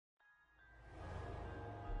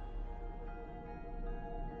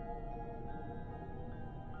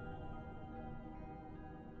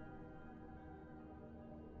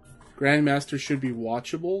Grandmaster should be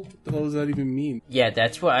watchable? What the hell does that even mean? Yeah,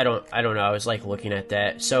 that's what I don't know. I was like looking at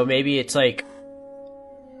that. So maybe it's like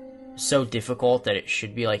so difficult that it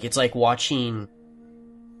should be like it's like watching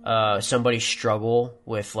somebody struggle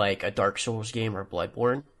with like a Dark Souls game or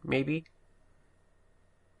Bloodborne, maybe.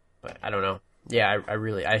 But I don't know. Yeah,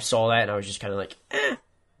 I saw that and I was just kind of like, eh.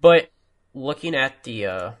 But looking at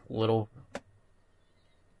the little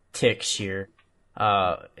ticks here,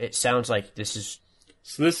 it sounds like this is.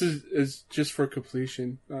 So this is just for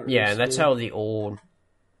completion. Yeah, and that's how the old,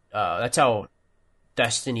 that's how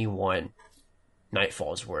Destiny 1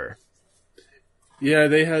 Nightfalls were. Yeah,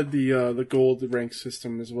 they had the gold rank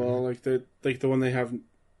system as well, like the one they have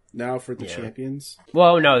now for the champions.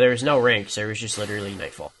 Well, no, there was no ranks. There was just literally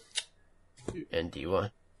Nightfall and D1.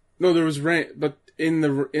 No, there was rank, but in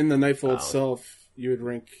the Nightfall itself, you would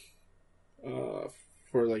rank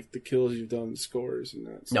for like the kills you've done, scores, and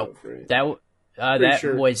that stuff. Nope, right? That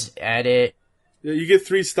was added. Yeah, you get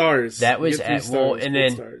 3 stars. That was then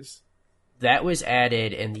stars. That was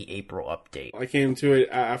added in the April update. I came to it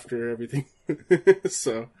after everything,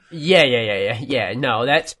 so yeah. No,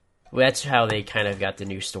 that's how they kind of got the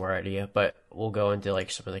new store idea. But we'll go into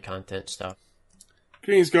like some of the content stuff.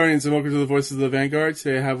 Greetings, Guardians, and welcome to the Voices of the Vanguard.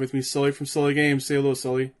 Today I have with me Sully from Sully Games. Say hello,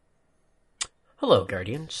 Sully. Hello,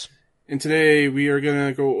 Guardians. And today we are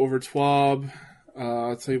gonna go over TWAB.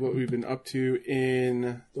 I'll tell you what we've been up to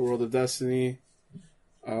in the world of Destiny.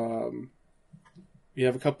 We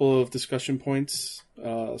have a couple of discussion points.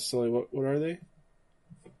 Sully, what are they?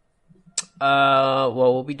 Well,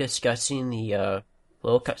 we'll be discussing the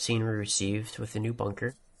little cutscene we received with the new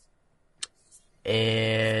bunker.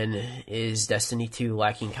 And is Destiny 2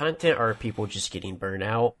 lacking content, or are people just getting burnt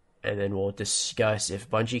out? And then we'll discuss if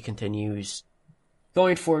Bungie continues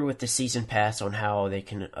going forward with the season pass on how they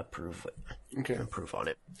can improve on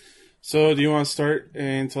it. So, do you want to start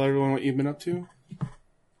and tell everyone what you've been up to?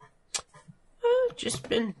 Just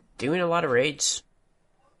been doing a lot of raids,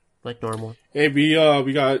 like normal. Hey, we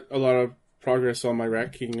got a lot of progress on my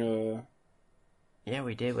Rat King. Yeah,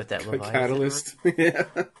 we did with that Leviathan Catalyst. Yeah,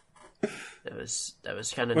 that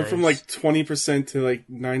was kind of went nice. from like 20% to like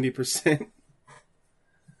 90%.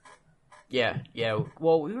 Yeah.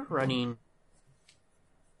 Well, we were running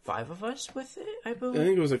 5 of us with it, I believe. I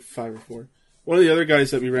think it was like 5 or 4. One of the other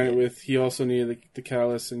guys that we ran it with, he also needed the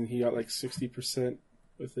Catalyst, and he got like 60%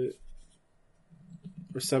 with it.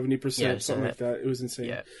 Or 70%, something like that. It was insane.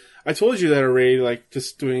 Yeah. I told you that a raid, like,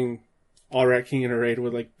 just doing all Rat King in a raid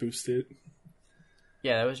would, like, boost it.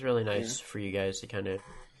 Yeah, that was really nice for you guys to kind of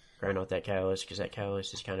grind out that Catalyst, because that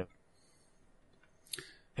Catalyst is kind of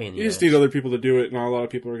pain in the ass. You just need other people to do it, not a lot of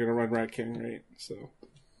people are going to run Rat King, right? So.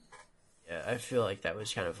 Yeah, I feel like that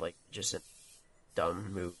was kind of, like, just a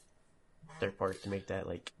dumb move on their part to make that,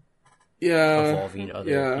 like, evolving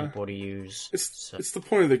other people to use. It's the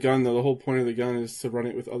point of the gun, though. The whole point of the gun is to run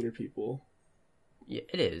it with other people. Yeah,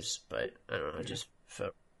 it is, but I don't know. I just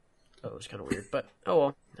felt it was kind of weird. But, oh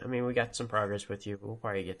well. I mean, we got some progress with you. We'll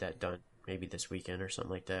probably get that done maybe this weekend or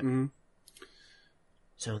something like that. Mm-hmm.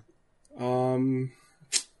 So.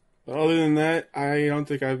 But other than that, I don't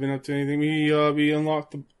think I've been up to anything. We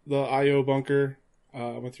unlocked the IO bunker.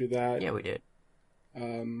 Went through that. Yeah, we did.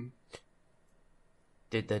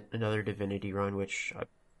 Did another Divinity run, which I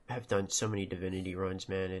have done so many Divinity runs,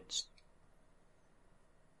 man. I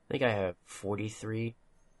think I have 42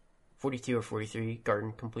 or 43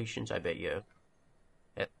 garden completions. I bet you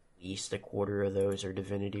at least a quarter of those are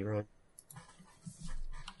Divinity run.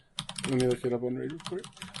 Let me look it up on Raid Report.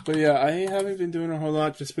 But yeah, I haven't been doing a whole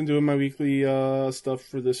lot. Just been doing my weekly stuff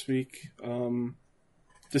for this week.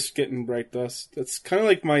 Just getting Bright Dust. That's kind of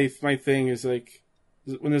like my thing is like,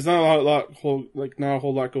 when there's not not a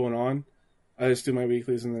whole lot going on, I just do my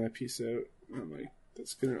weeklies and then I peace out. And I'm like,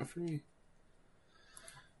 that's good enough for me.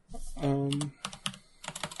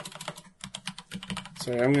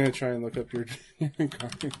 Sorry, I'm gonna try and look up your.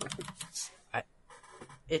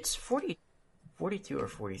 It's 42 or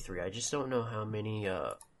 43. I just don't know how many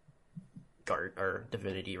guard or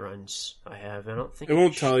Divinity runs I have. I don't think it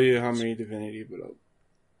won't tell you how many Divinity, but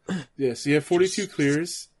yeah. So you have 42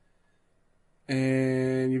 clears.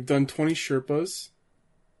 And you've done 20 Sherpas.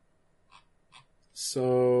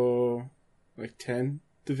 So, like 10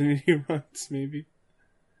 Divinity runs, maybe.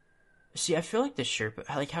 See, I feel like the Sherpa...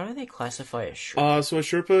 Like, how do they classify a Sherpa? So a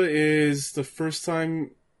Sherpa is the first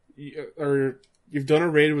time... you've done a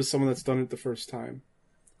raid with someone that's done it the first time.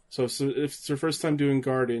 So if it's your first time doing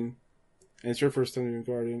Garden, and it's your first time doing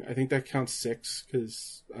Garden, I think that counts 6,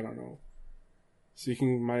 because, I don't know. So you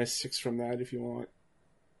can minus 6 from that if you want.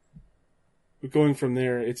 But going from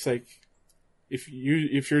there, it's like if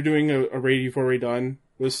you're doing a raid you've already done,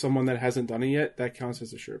 with someone that hasn't done it yet, that counts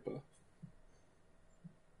as a Sherpa.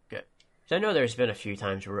 Good. So I know there's been a few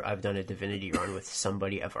times where I've done a Divinity run with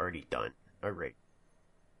somebody I've already done a raid.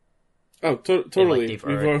 Oh, totally. You've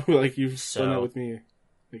done that with me.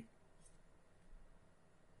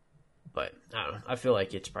 But I don't know. I feel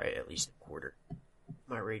like it's probably at least a quarter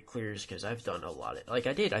my raid clears because I've done a lot of. Like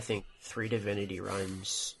I did, I think 3 Divinity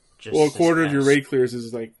runs. Just a quarter of your raid clears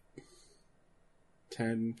is like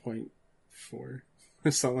 10.4 or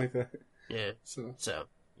something like that. Yeah. So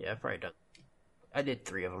yeah, I've probably done. I did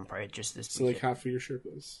 3 of them probably just this. So weekend. Like half of your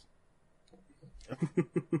Sherpas.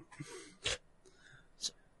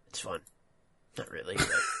 So, it's fun. Not really.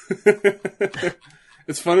 But...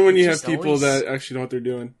 it's fun when you have people that actually know what they're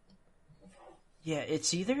doing. Yeah,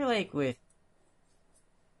 it's either like with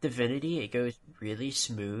Divinity, it goes really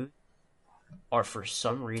smooth, or for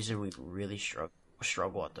some reason we really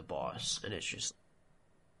struggle at the boss, and it's just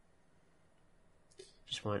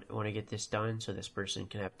want to get this done so this person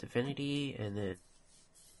can have Divinity, and then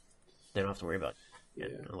they don't have to worry about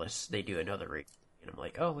it unless they do another rig. And I'm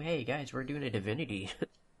like, oh hey guys, we're doing a Divinity for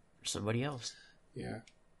somebody else. Yeah,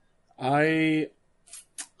 I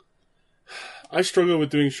struggle with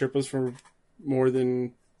doing Sherpas for more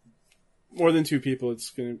than 2 people.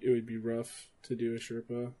 It would be rough to do a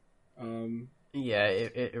Sherpa. Yeah,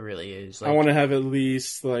 it really is. Like, I want to have at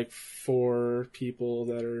least like 4 people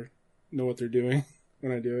that know what they're doing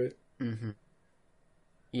when I do it. Mm-hmm.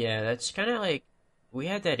 Yeah, that's kind of like we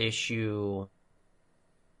had that issue.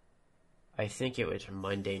 I think it was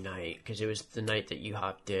Monday night because it was the night that you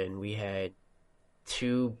hopped in. We had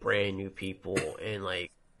 2 brand new people, and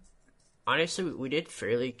like honestly, we did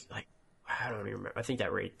fairly like. I don't even remember. I think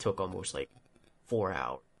that raid took almost like 4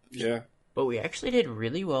 hours. Yeah. But we actually did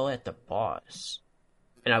really well at the boss.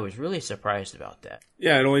 And I was really surprised about that.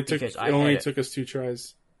 Yeah, it only took us 2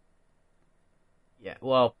 tries. Yeah,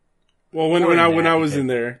 well when I was in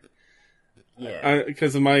there. Yeah.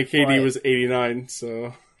 Because my KD was 89,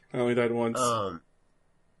 so I only died once.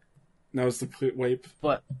 That was the wipe.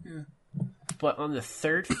 But on the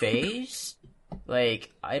 3rd phase,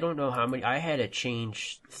 like, I don't know how many... I had to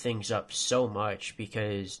change things up so much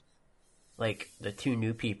because, like, the 2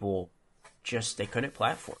 new people they couldn't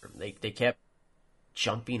platform. They kept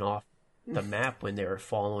jumping off the map when they were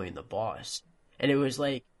following the boss. And it was,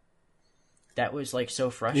 like... That was, like, so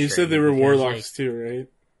frustrating. You said they were warlocks, too, right?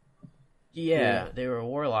 Yeah, they were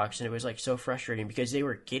warlocks, and it was, like, so frustrating because they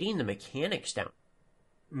were getting the mechanics down.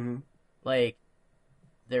 Mm-hmm. Like,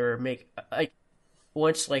 they were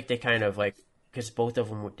once, like, they kind of, like... Because both of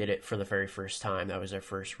them did it for the very first time. That was their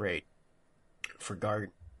first raid for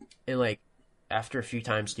Guard. And, like, after a few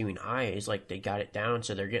times doing eyes, like, they got it down,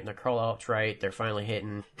 so they're getting the crawlouts right. They're finally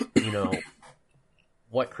hitting,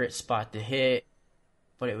 what crit spot to hit.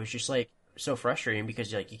 But it was just, like, so frustrating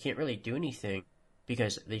because, like, you can't really do anything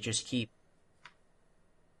because they just keep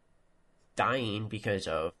dying because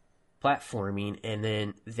of platforming. And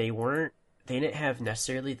then they didn't have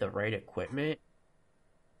necessarily the right equipment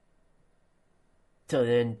to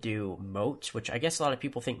then do moats, which I guess a lot of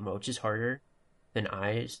people think moats is harder than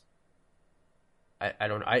eyes. I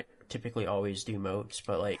don't know. I typically always do moats,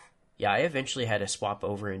 but like, yeah, I eventually had to swap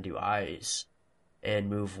over and do eyes and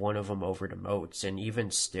move one of them over to moats. And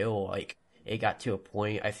even still, like, it got to a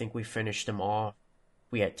point, I think we finished them off.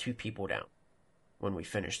 We had 2 people down when we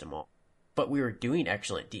finished them all. But we were doing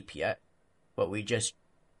excellent DPS, but we just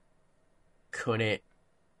couldn't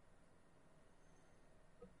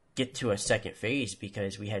get to a second phase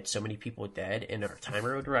because we had so many people dead and our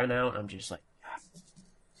timer would run out. I'm just like,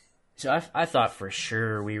 so I thought for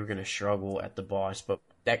sure we were going to struggle at the boss, but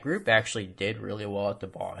that group actually did really well at the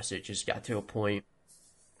boss. It just got to a point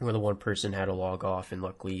where the one person had to log off, and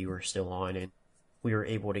luckily you were still on, and we were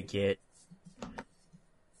able to get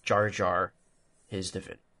Jar Jar his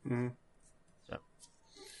divinity. Mm-hmm. So,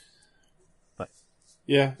 but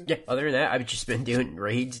yeah, other than that, I've just been doing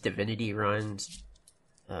raids, divinity runs.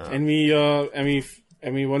 And we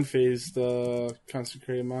one phase the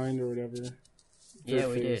consecrated mind or whatever. Yeah,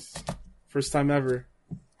 we did. First time ever.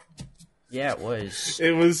 Yeah, it was.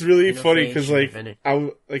 It was really funny because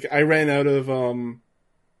I ran out of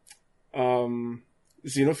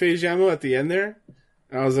Xenophage ammo at the end there,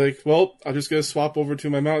 and I was like, well, I'm just gonna swap over to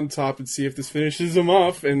my mountaintop and see if this finishes them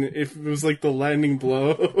off, and if it was like the landing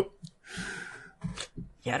blow.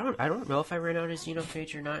 Yeah, I don't know if I ran out of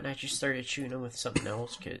Xenophage or not, and I just started shooting them with something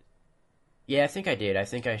else. Yeah, I think I did. I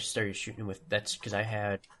think I started shooting them with... That's because I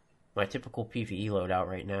had my typical PvE loadout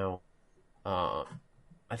right now. I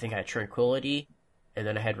think I had Tranquility, and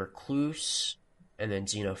then I had Recluse, and then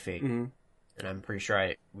Xenophage. Mm-hmm. And I'm pretty sure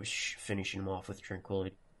I was finishing them off with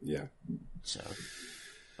Tranquility. Yeah. So...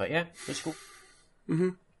 But yeah, it's cool.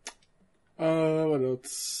 What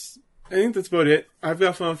else? I think that's about it. I've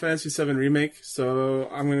got Final Fantasy VII Remake, so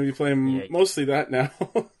I'm going to be playing mostly that now.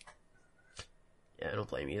 Yeah, I don't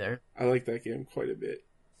blame you there. I like that game quite a bit.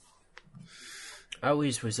 I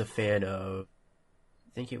always was a fan of, I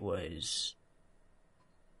think it was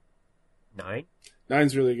 9?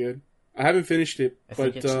 9's really good. I haven't finished it,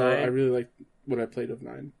 but I 9. really like what I played of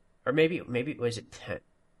 9. Or maybe was it 10?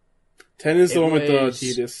 10 is the one with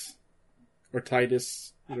Tidus. Or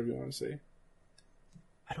Tidus, whatever you want to say.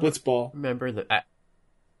 Blitzball.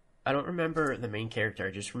 I don't remember the main character.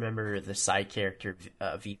 I just remember the side character,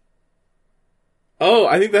 V. Oh,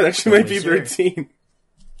 I think that actually might be 13.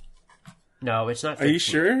 No, it's not 13. Are you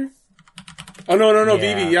sure? Oh, no, Yeah.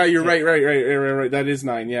 Vivi. Yeah, you're right. That is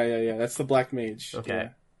 9. Yeah. That's the Black Mage.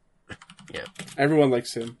 Okay. Yeah. Everyone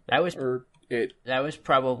likes him. That was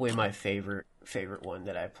probably my favorite one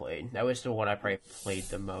that I played. That was the one I probably played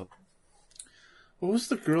the most. What was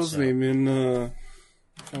the girl's name in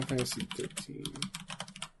Final Fantasy 13?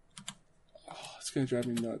 Oh, it's going to drive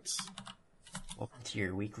me nuts. Welcome to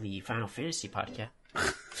your weekly Final Fantasy podcast.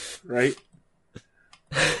 Right?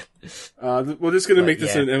 We're just going to make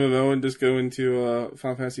this an MMO and just go into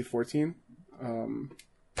Final Fantasy 14.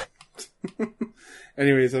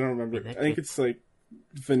 Anyways, I don't remember. I think it's like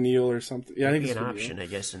Vanille or something. Yeah, I think it's an Vanille. option, I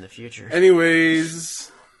guess, in the future.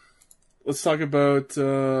 Anyways, let's talk about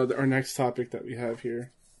our next topic that we have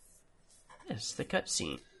here. Yes, the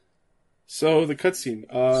cutscene. So, the cutscene.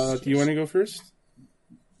 Do you want to go first?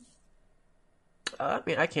 I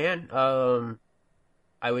mean, I can.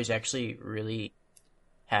 I was actually really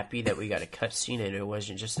happy that we got a cutscene and it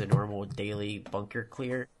wasn't just the normal daily bunker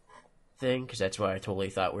clear thing, because that's why I totally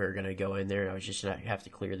thought we were going to go in there and I was just going to have to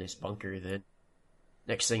clear this bunker. Then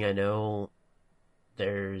next thing I know,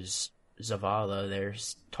 there's Zavala there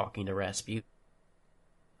talking to Rasputin.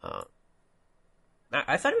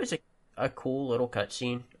 I thought it was a cool little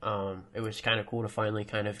cutscene. It was kind of cool to finally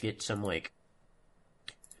kind of get some like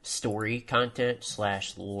story content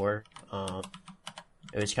 / lore.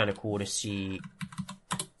 It was kind of cool to see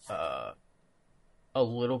a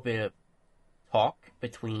little bit of talk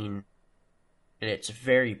between, and it's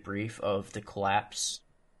very brief, of the collapse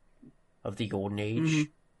of the Golden Age.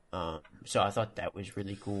 Mm-hmm. So I thought that was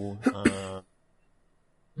really cool.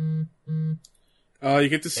 You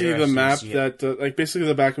get to see the map that, like, basically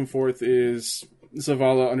the back and forth is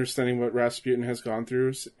Zavala understanding what Rasputin has gone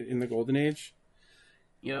through in the Golden Age.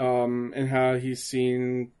 Yep. And how he's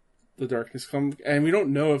seen the darkness come. And we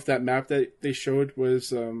don't know if that map that they showed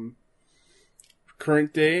was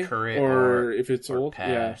current day or if it's old.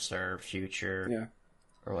 Past or future. Yeah.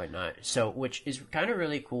 Or whatnot. So, which is kind of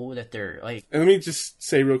really cool that they're like... And let me just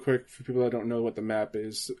say real quick for people that don't know what the map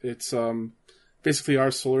is. It's basically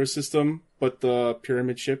our solar system, but the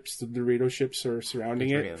pyramid ships, the Dorito ships, are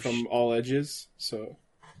surrounding it from all edges. So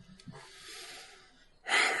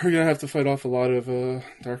we're going to have to fight off a lot of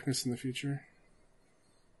darkness in the future.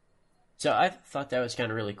 So I thought that was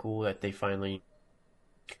kind of really cool that they finally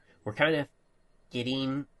were kind of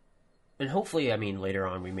getting... And hopefully, I mean, later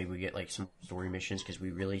on, we get, like, some story missions, because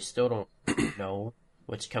we really still don't know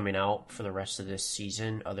what's coming out for the rest of this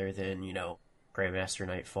season, other than, Grandmaster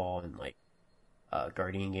Nightfall and, like,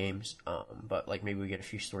 Guardian games. But, like, maybe we get a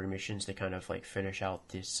few story missions to kind of, like, finish out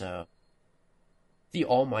this, the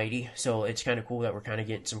Almighty. So it's kind of cool that we're kind of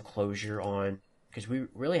getting some closure on, because we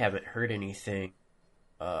really haven't heard anything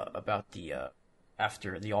about the,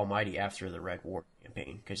 after the Almighty after the Red War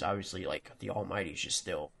campaign, because obviously, like, the Almighty's just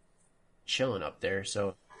still chilling up there.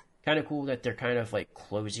 So kind of cool that they're kind of like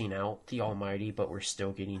closing out the Almighty, but we're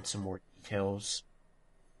still getting some more details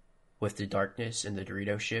with the darkness and the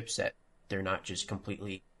Dorito ships, that they're not just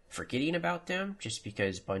completely forgetting about them just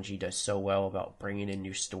because Bungie does so well about bringing in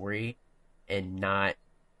new story and not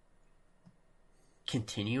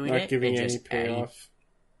continuing not giving any payoff.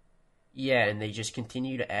 Yeah, and they just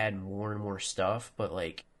continue to add more and more stuff, but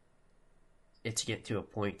like it's get to a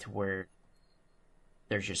point to where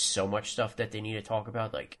there's just so much stuff that they need to talk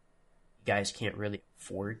about. Like, you guys can't really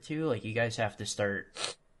afford to. Like, you guys have to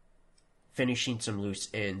start finishing some loose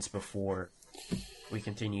ends before we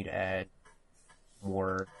continue to add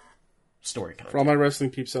more story content. For all my wrestling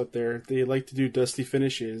peeps out there, they like to do dusty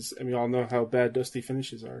finishes, and we all know how bad dusty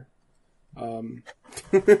finishes are.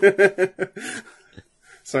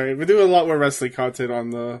 Sorry, we're doing a lot more wrestling content on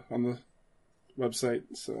the website,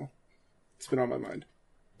 so it's been on my mind.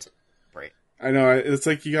 Right. I know, it's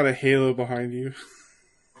like you got a halo behind you.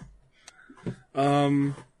 Yeah.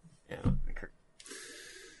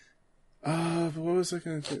 But what was I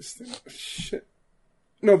going to say? Shit.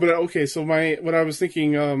 No, but okay, so what I was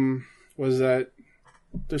thinking was that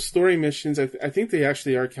there's story missions. I think they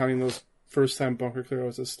actually are counting those first time bunker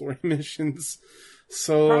clearos as story missions.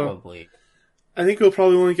 So Probably. I think we'll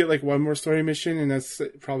probably only get like one more story mission, and that's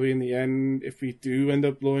probably in the end if we do end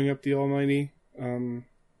up blowing up the Almighty.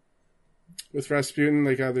 With Rasputin,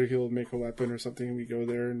 like either he'll make a weapon or something, and we go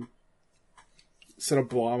there and set a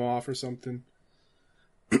bomb off or something.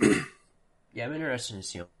 Yeah, I'm interested to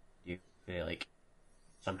see if they like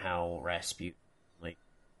somehow Rasputin like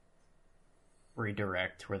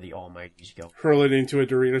redirect where the Almighty's go. Hurl it into a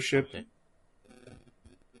Dorito ship.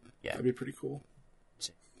 Yeah, that'd be pretty cool.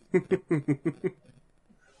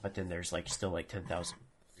 But then there's like still like 10,000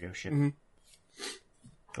 Dorito ships. Mm-hmm.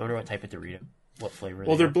 I wonder what type of Dorito, what flavor.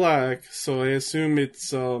 Well, they're black, so I assume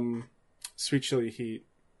it's sweet chili heat.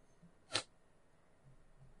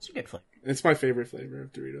 It's a good flavor. It's my favorite flavor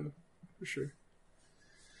of Dorito, for sure.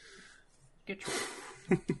 Good choice.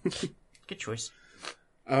 Good choice.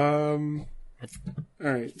 Alright,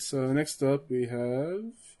 so next up we have...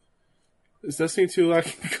 Is Destiny 2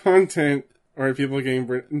 lacking content? Or are people getting...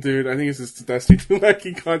 Dude, I think it's just Destiny 2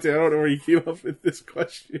 lacking content. I don't know where you came up with this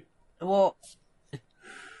question. Well...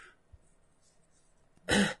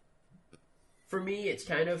 For me, it's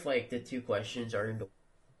kind of like the two questions are into...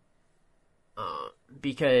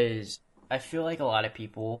 because I feel like a lot of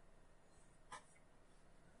people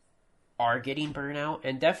are getting burnout,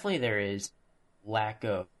 and definitely there is lack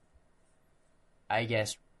of, I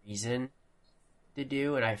guess, reason to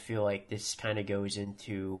do, and I feel like this kind of goes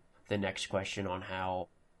into the next question on how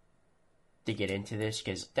to get into this,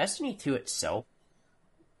 because Destiny 2 itself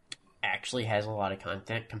actually has a lot of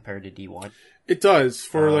content compared to D1. It does,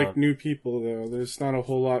 for like new people though. There's not a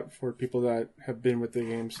whole lot for people that have been with the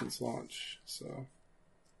game since launch, so...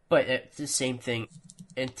 But it's the same thing,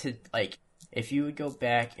 and to, like, if you would go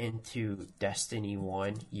back into Destiny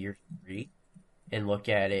 1 Year 3 and look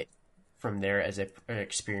at it from there as an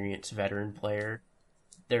experienced veteran player,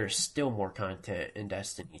 there's still more content in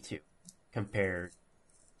Destiny 2 compared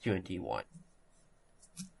to in D1.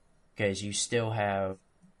 Because you still have...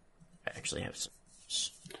 I actually have some...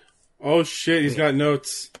 Oh shit, he's got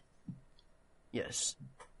notes. Yes.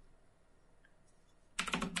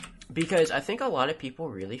 Because I think a lot of people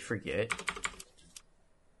really forget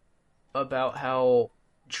about how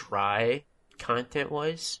dry content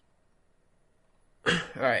was.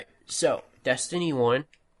 Alright, so Destiny 1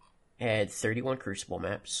 had 31 Crucible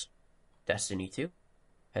maps. Destiny 2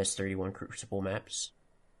 has 31 Crucible maps.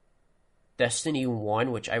 Destiny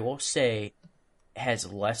 1, which I will say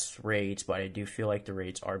has less raids, but I do feel like the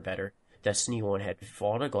raids are better. Destiny 1 had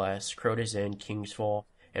Fall to Glass, Crota's End, King's Fall,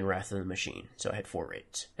 and Wrath of the Machine. So it had 4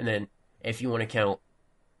 raids. And then, if you want to count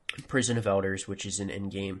Prison of Elders, which is an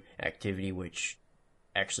in-game activity, which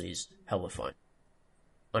actually is hella fun.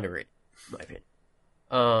 Underrated, in my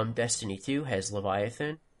opinion. Destiny 2 has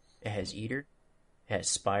Leviathan, it has Eater, it has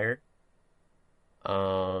Spire,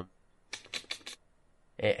 it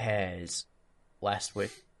has Last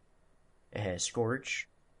Wick, it has Scourge,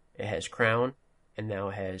 it has Crown, and now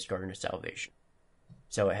it has Garden of Salvation.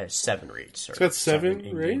 So it has 7 raids. It's got 7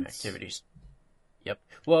 in-game raids? activities. Yep.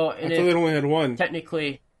 Well, and I thought it only had 1.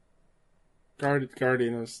 Technically...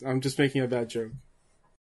 Guardian. I'm just making a bad joke.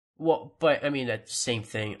 Well, but, I mean, that's the same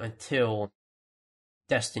thing until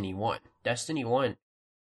Destiny 1. Destiny 1,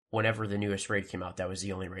 whenever the newest raid came out, that was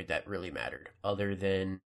the only raid that really mattered, other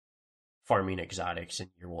than farming exotics in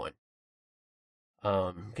Year 1.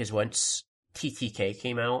 Because once TTK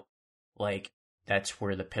came out, like, that's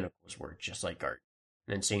where the pinnacles were, just like Guard.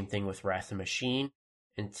 And then same thing with Wrath of the Machine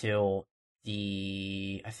until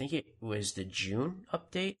I think it was the June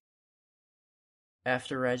update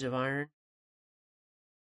after Rise of Iron.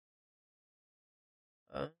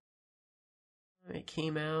 It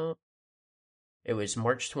came out. It was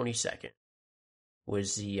March 22nd.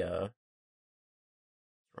 Was the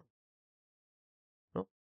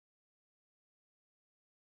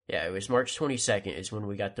Yeah, it was March 22nd is when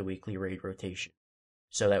we got the weekly raid rotation.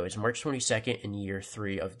 So that was March 22nd in Year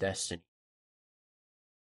 3 of Destiny.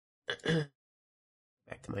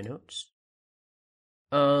 Back to my notes.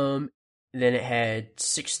 Then it had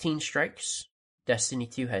 16 strikes. Destiny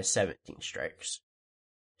 2 has 17 strikes.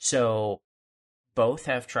 So both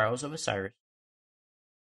have Trials of Osiris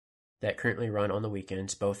that currently run on the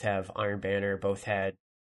weekends. Both have Iron Banner. Both had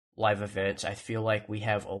live events. I feel like we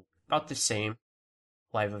have about the same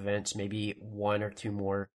live events, maybe 1 or 2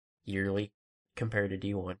 more yearly compared to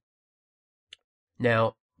D1.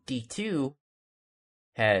 Now, D2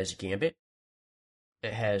 has Gambit,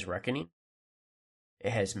 it has Reckoning,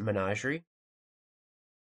 it has Menagerie,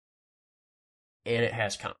 and it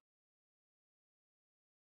has Comp.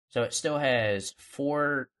 So it still has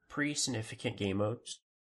 4 pretty significant game modes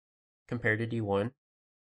compared to D1.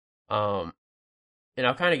 Um, and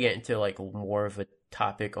I'll kind of get into like more of a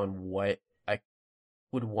topic on what I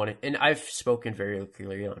would want it. And I've spoken very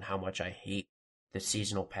clearly on how much I hate the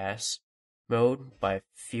seasonal pass mode, but I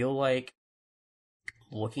feel like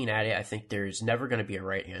looking at it, I think there's never going to be a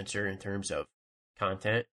right answer in terms of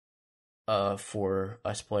content for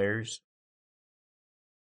us players.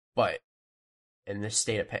 But in this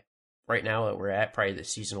state of right now that we're at, probably the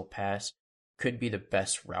seasonal pass could be the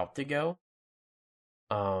best route to go.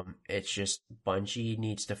 It's just Bungie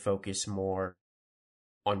needs to focus more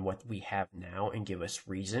on what we have now and give us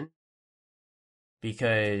reason,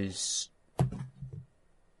 because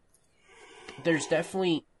there's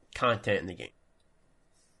definitely content in the game,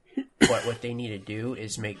 but what they need to do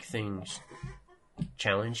is make things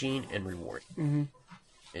challenging and rewarding,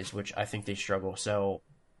 is which I think they struggle. So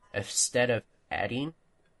instead of adding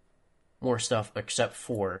more stuff, except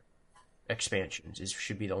for expansions, it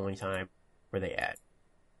should be the only time where they add.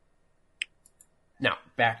 Now,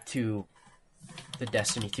 back to the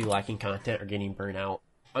Destiny 2 lacking content or getting burnt out.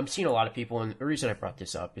 I'm seeing a lot of people, and the reason I brought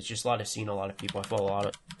this up is just seeing a lot of people. I follow a lot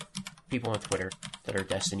of people on Twitter that are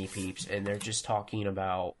Destiny peeps, and they're just talking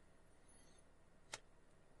about,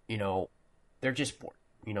 they're just bored,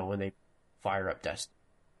 when they fire up Destiny.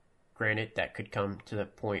 Granted, that could come to the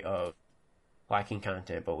point of lacking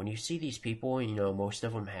content, but when you see these people, most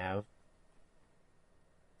of them have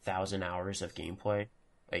 1,000 hours of gameplay,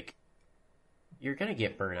 like, you're going to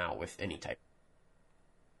get burnt out with any type.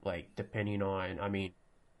 Like, depending on,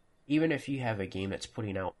 even if you have a game that's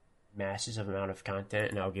putting out massive amount of content,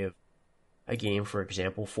 and I'll give a game, for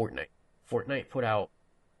example, Fortnite. Fortnite put out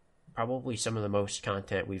probably some of the most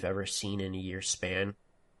content we've ever seen in a year's span.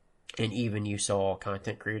 And even you saw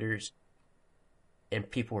content creators, and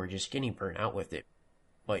people were just getting burnt out with it.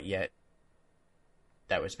 But yet,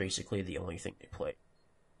 that was basically the only thing they played.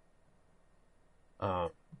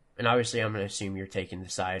 And obviously, I'm going to assume you're taking the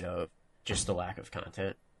side of just the lack of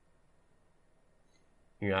content.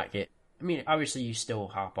 You're not obviously you still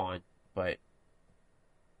hop on, but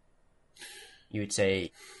you would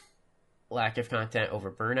say lack of content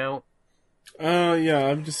over burnout? Yeah,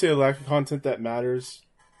 I would just say a lack of content that matters.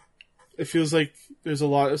 It feels like there's a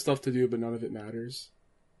lot of stuff to do, but none of it matters.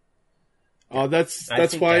 That's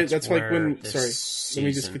why when sorry, let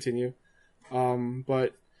me just continue.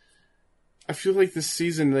 But I feel like this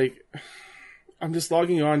season, I'm just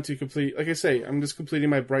logging on to complete, like I say, I'm just completing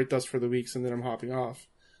my Bright Dust for the weeks, and then I'm hopping off.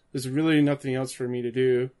 There's really nothing else for me to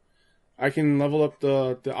do. I can level up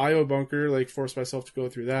the IO bunker, force myself to go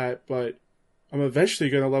through that, but I'm eventually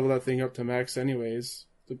going to level that thing up to max anyways,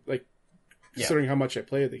 considering how much I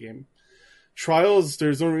play the game. Trials,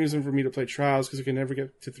 there's no reason for me to play Trials because I can never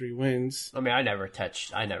get to 3 wins. I never touched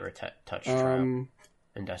Trial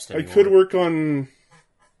in Destiny. I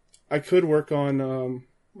could work on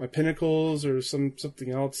my Pinnacles or something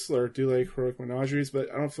else, or do Heroic Menageries, but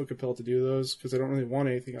I don't feel compelled to do those because I don't really want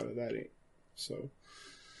anything out of that. So,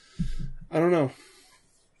 I don't know.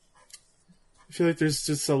 I feel like there's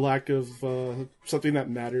just a lack of something that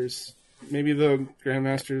matters. Maybe the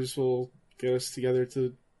Grandmasters will get us together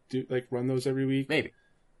to do run those every week. Maybe.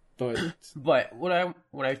 But when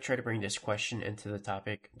I try to bring this question into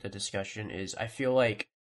the discussion is, I feel like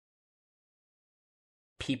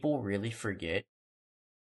people really forget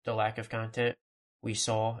the lack of content we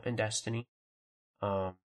saw in Destiny.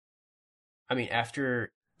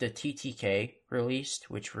 After the TTK released,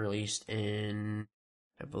 which released in,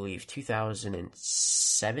 I believe,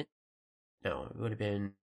 2007? No, it would have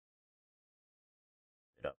been...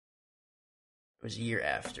 It was a year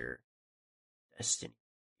after Destiny.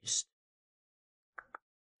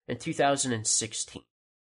 In 2016.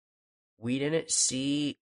 We didn't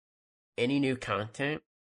see any new content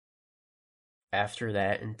after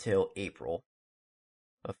that until April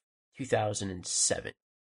of 2007.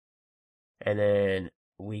 And then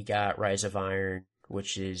we got Rise of Iron,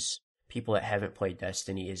 which is, people that haven't played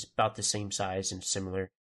Destiny, is about the same size and similar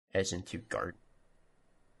as into Garden.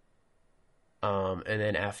 And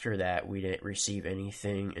then after that, we didn't receive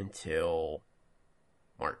anything until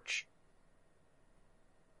March.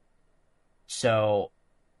 So,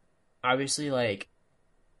 obviously,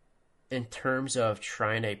 in terms of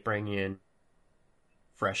trying to bring in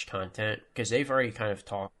fresh content, because they've already kind of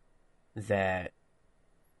talked that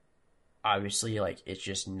obviously it's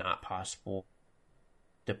just not possible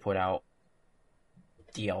to put out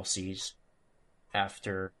DLCs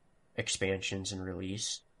after expansions and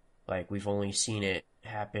release. We've only seen it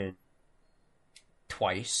happen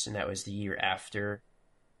twice, and that was the year after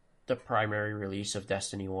the primary release of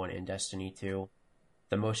Destiny 1 and Destiny 2.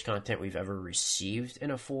 the most content we've ever received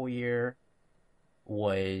in a full year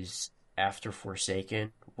was after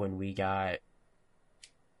Forsaken, when we got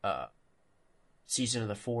Season of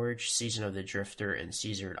the Forge, Season of the Drifter, and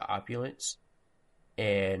Season of Opulence.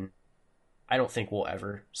 And I don't think we'll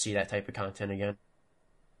ever see that type of content again.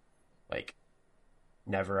 Like,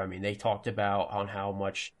 never. I mean, they talked about on how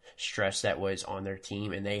much stress that was on their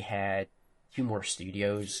team, and they had 2 more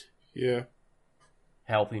studios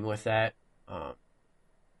helping with that.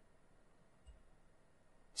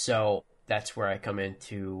 So that's where I come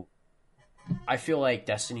into. I feel like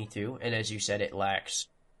Destiny 2, and as you said, it lacks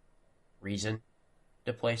reason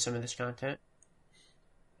to play some of this content.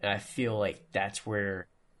 And I feel like that's where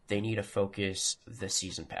they need to focus the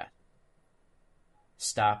season pass.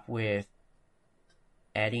 Stop with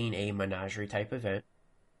adding a menagerie type event.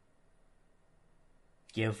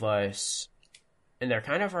 Give us, and they're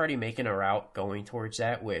kind of already making a route going towards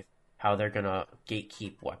that with how they're going to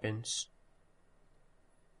gatekeep weapons.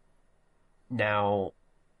 Now,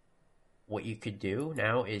 what you could do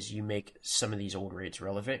now is you make some of these old raids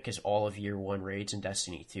relevant, because all of year 1 raids in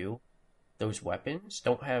Destiny 2, those weapons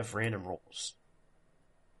don't have random rolls.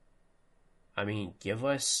 I mean, give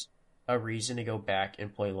us a reason to go back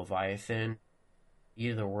and play Leviathan,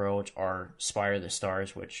 Eat of the World, or Spire of the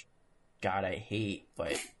Stars, which, God, I hate,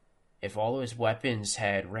 but if all those weapons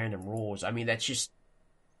had random rolls, I mean, that's just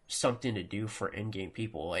something to do for in-game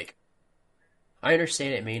people. Like, I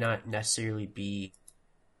understand it may not necessarily be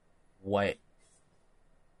what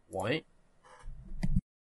want,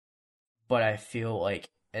 but I feel like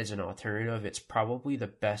as an alternative, it's probably the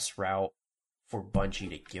best route for Bungie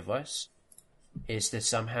to give us, is to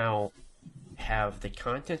somehow have the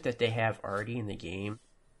content that they have already in the game,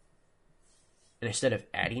 and instead of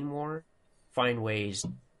adding more, find ways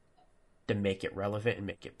to make it relevant and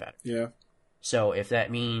make it better. Yeah. So if that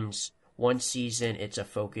means one season it's a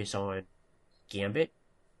focus on Gambit,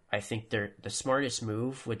 I think the smartest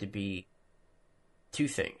move would be 2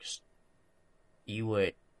 things. You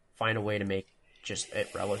would find a way to make just it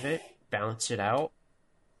relevant, balance it out,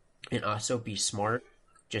 and also be smart.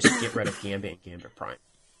 Just get rid of Gambit and Gambit Prime.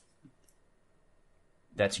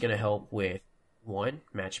 That's going to help with, 1,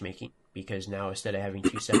 matchmaking, because now instead of having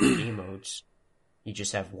 2 separate game modes, you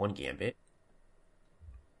just have 1 Gambit.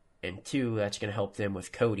 And 2, that's going to help them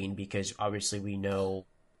with coding, because obviously we know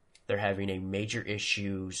they're having a major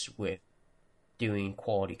issues with doing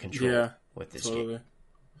quality control with this game.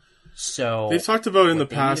 So they've talked about in the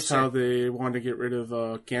past how they want to get rid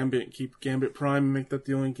of Gambit, keep Gambit Prime, and make that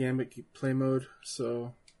the only Gambit play mode.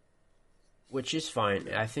 So, which is fine.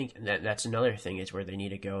 I think that's another thing is where they need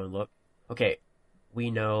to go and look. Okay, we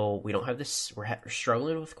know we don't have this. We're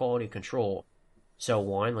struggling with quality control. So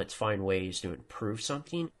 1, let's find ways to improve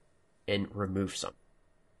something and remove something.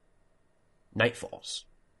 Nightfalls.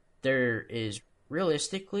 There is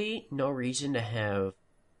realistically no reason to have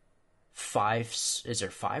 5. Is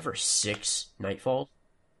there 5 or 6 Nightfalls?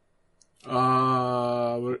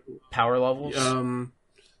 Power levels.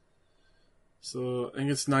 So I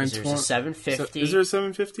think it's 920. There's a 750. Is there a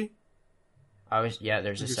 750?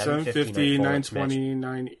 There's a 750, 920,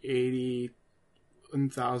 980,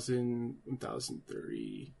 1000,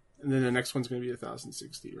 1030, and then the next one's going to be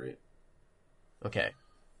 1060, right? Okay,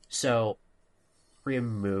 so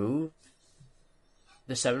remove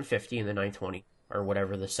the 750 and the 920, or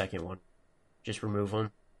whatever the second one. Just remove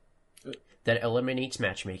them. That eliminates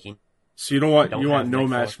matchmaking. So you want no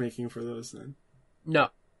matchmaking for those then? No,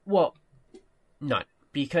 well, none,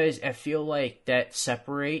 because I feel like that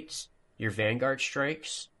separates your Vanguard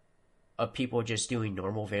strikes of people just doing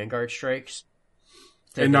normal Vanguard strikes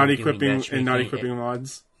and not equipping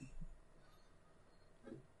mods.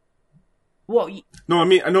 Well, I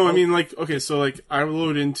mean, like, okay, so like I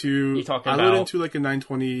load into like a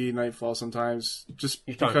 920 Nightfall sometimes, just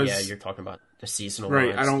because you're talking about the seasonal,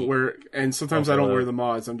 right? Mods, sometimes I don't wear the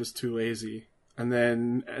mods. I'm just too lazy. And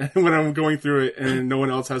then when I'm going through it and no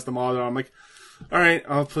one else has the mod on, I'm like, all right,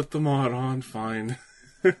 I'll put the mod on. Fine.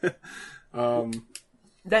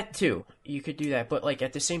 That too, you could do that, but like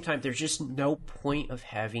at the same time, there's just no point of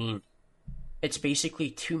having. It's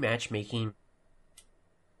basically 2 matchmaking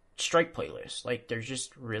strike playlists. Like there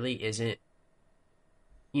just really isn't,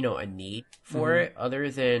 a need for it,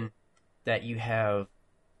 other than that you have.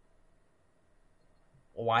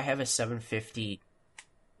 Why have a 750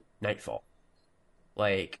 Nightfall?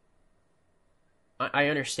 Like, I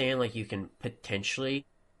understand, like, you can potentially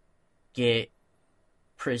get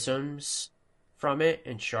prisms from it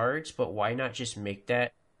and shards, but why not just make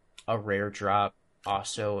that a rare drop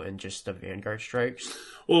also and just the Vanguard strikes?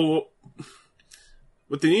 Well,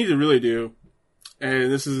 what they need to really do,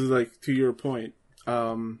 and this is, like, to your point,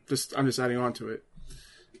 I'm just adding on to it,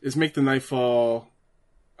 is make the Nightfall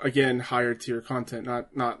again higher tier content,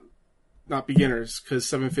 not beginners, because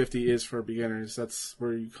 750 is for beginners. That's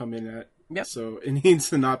where you come in at. Yep. So it needs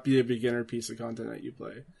to not be a beginner piece of content that you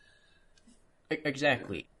play.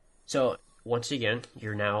 Exactly. So once again,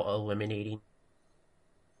 you're now eliminating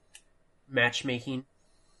matchmaking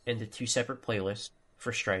into two separate playlists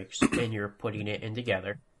for strikes, and you're putting it in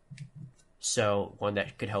together. So one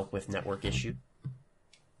that could help with network issue.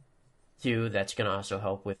 Two, that's going to also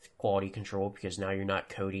help with quality control, because now you're not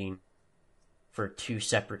coding for two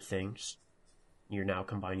separate things. You're now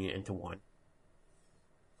combining it into one.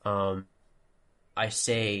 I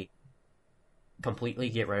say completely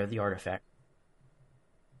get rid of the artifact.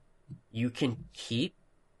 You can keep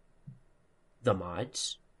the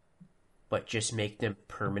mods, but just make them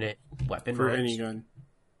permanent weapon for mods. any gun.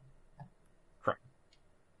 Correct.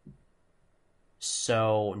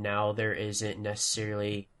 So now there isn't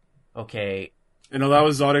necessarily, okay. And allow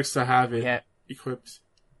Exotics to have it equipped.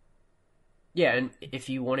 Yeah, and if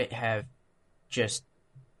you want to have just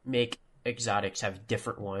make exotics have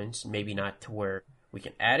different ones, maybe not to where we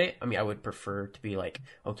can add it. I mean, I would prefer to be like,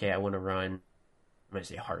 okay, I want to run, I'm going to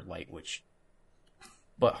say hard light,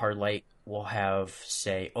 but hard light will have,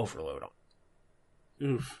 say, overload on.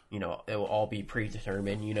 Oof. You know, it will all be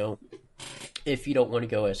predetermined, you know. If you don't want to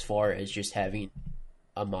go as far as just having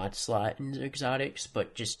a mod slot in exotics,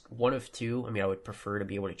 but just one of two, I mean, I would prefer to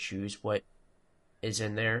be able to choose what is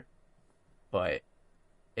in there. But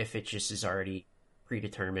if it just is already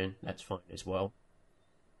predetermined, that's fine as well.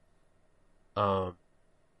 But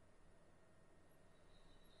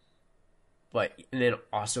and then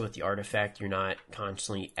also with the artifact, you're not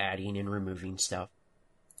constantly adding and removing stuff.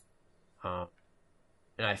 And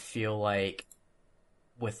I feel like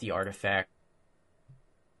with the artifact,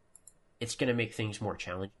 it's going to make things more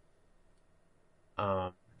challenging.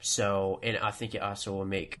 So, and I think it also will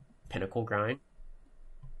make Pinnacle grind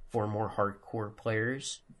for more hardcore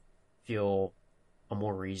players feel a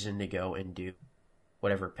more reason to go and do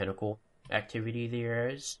whatever Pinnacle activity there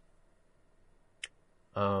is.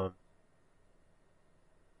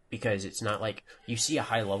 Because it's not like you see a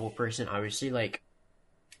high level person, obviously, like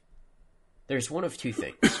there's one of two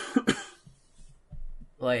things.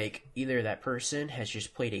 Like either that person has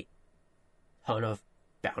just played a ton of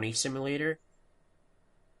Bounty Simulator,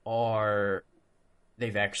 or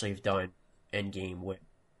they've actually done endgame with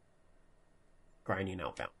grinding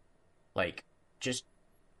outbound. Like, just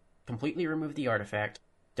completely remove the artifact.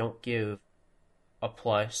 Don't give a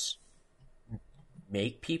plus.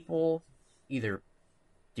 Make people either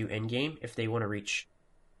do endgame if they want to reach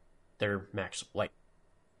their max, like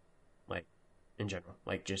in general.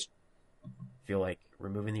 Like, just feel like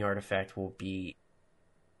removing the artifact will be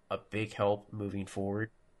a big help moving forward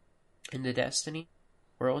in the Destiny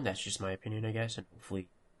world. And that's just my opinion, I guess, and hopefully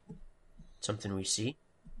something we see.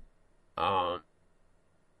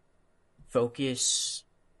 Focus,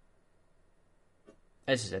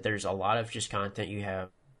 as I said, there's a lot of just content you have.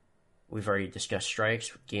 We've already discussed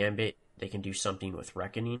strikes with Gambit. They can do something with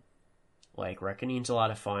Reckoning. Like, Reckoning's a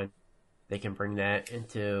lot of fun. They can bring that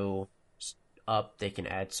into up. They can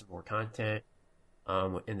add some more content.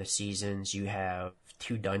 In the seasons, you have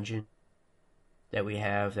 2 dungeon that we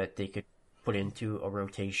have that they could put into a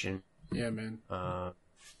rotation. Yeah, man.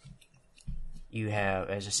 You have,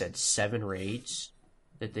 as I said, 7 raids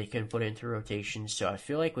that they can put into rotation. So I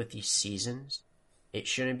feel like with these seasons, it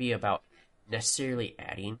shouldn't be about necessarily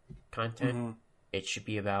adding content. Mm-hmm. It should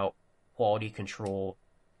be about quality control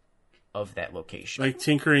of that location. Like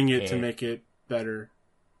tinkering it to make it better.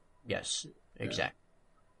 Yes, exactly.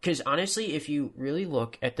 Because honestly, if you really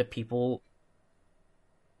look at the people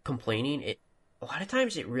complaining, a lot of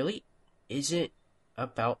times it really isn't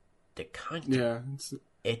about the content. Yeah.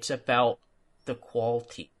 It's about the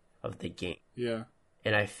quality of the game. Yeah.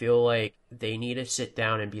 And I feel like they need to sit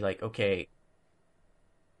down and be like, okay,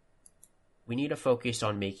 we need to focus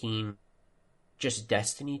on making just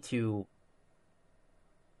Destiny 2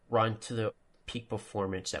 run to the peak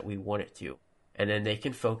performance that we want it to. And then they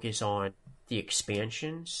can focus on the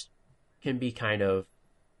expansions, can be kind of,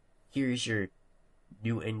 here's your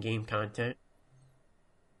new in-game content.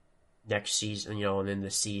 Next season, you know, and then the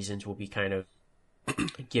seasons will be kind of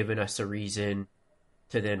giving us a reason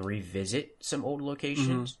to then revisit some old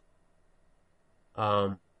locations.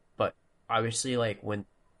 Mm-hmm. But obviously, like, when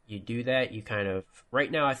you do that, you kind of,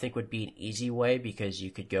 right now I think would be an easy way, because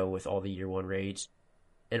you could go with all the year 1 raids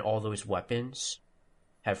and all those weapons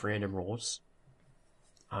have random rolls.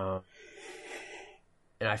 And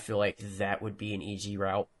I feel like that would be an easy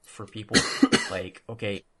route for people. Like,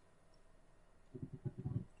 okay,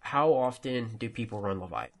 how often do people run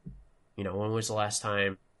Leviathan? You know, when was the last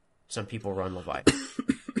time some people run Leviathan?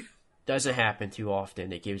 Doesn't happen too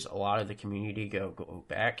often. It gives a lot of the community go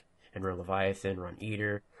back and run Leviathan, run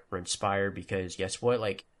Eater, run Spire, because guess what?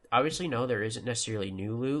 Like, obviously, no, there isn't necessarily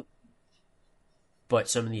new loot, but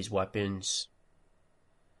some of these weapons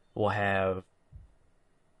will have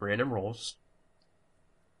random rolls,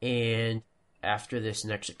 and after this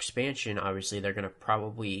next expansion, obviously, they're going to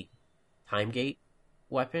probably time gate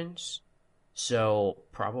weapons. So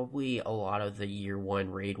probably a lot of the year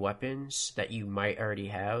one raid weapons that you might already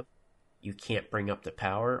have, you can't bring up the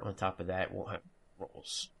power. On top of that, won't have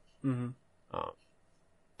rolls. Mm-hmm.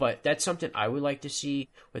 But that's something I would like to see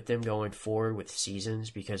with them going forward with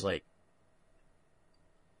seasons, because, like,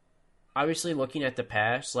 obviously looking at the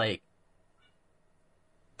past, like,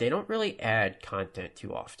 they don't really add content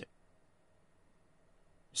too often.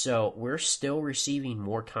 So we're still receiving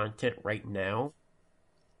more content right now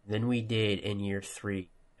than we did in year 3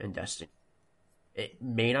 in Destiny. It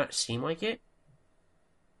may not seem like it,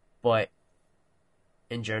 but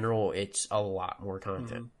in general, it's a lot more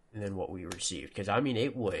content than what we received. Because, I mean,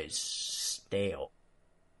 it was stale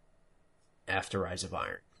after Rise of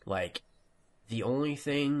Iron. Like, the only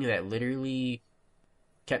thing that literally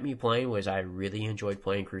kept me playing was I really enjoyed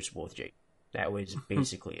playing Crucible with Jake. That was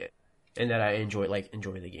basically it. And that I enjoy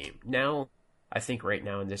the game. Now, I think right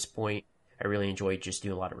now, at this point, I really enjoy just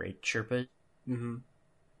doing a lot of raid Sherpas. Mm-hmm.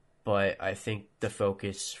 But I think the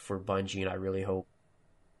focus for Bungie, and I really hope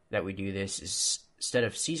that we do this, is instead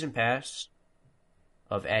of Season Pass,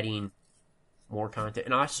 of adding more content.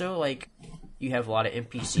 And also, like, you have a lot of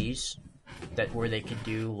NPCs where they could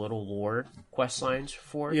do little lore quest lines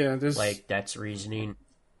for. Yeah, there's... Like, that's reasoning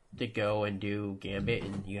to go and do Gambit,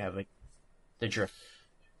 and you have, like, the Drift.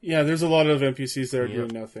 Yeah, there's a lot of NPCs that are doing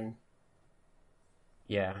nothing.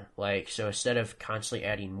 Yeah, like, so instead of constantly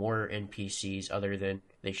adding more NPCs, other than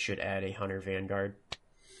they should add a Hunter Vanguard.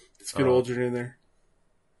 It's good Aldrin in there.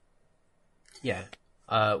 Yeah.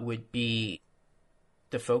 Would be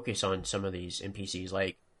the focus on some of these NPCs.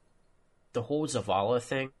 Like, the whole Zavala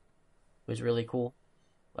thing was really cool.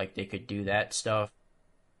 Like, they could do that stuff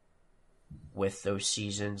with those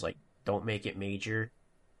seasons. Like, don't make it major.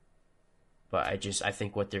 But I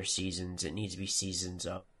think with their seasons, it needs to be seasons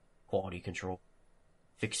of quality control.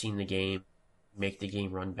 Fixing the game, make the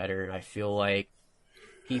game run better. And I feel like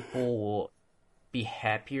people will be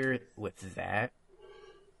happier with that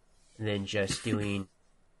than just doing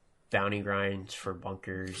bounty grinds for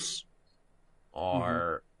bunkers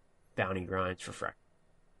or bounty grinds for frack.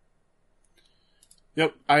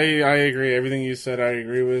 Yep, I agree. Everything you said, I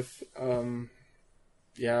agree with.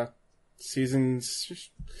 Yeah, seasons...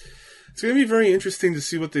 It's going to be very interesting to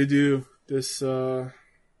see what they do this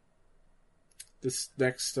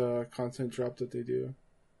next content drop that they do.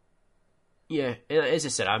 Yeah, as I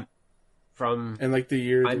said, I'm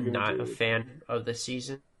not a fan of the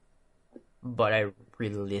season, but I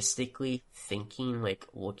realistically thinking, like,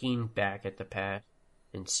 looking back at the past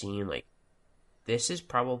and seeing, like, this is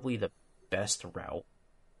probably the best route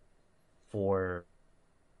for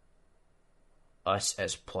us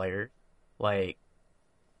as players. Like,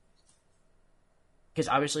 because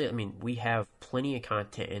obviously, I mean, we have plenty of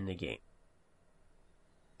content in the game.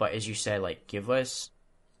 But as you said, like, give us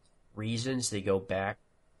reasons to go back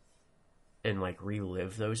and, like,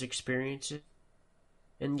 relive those experiences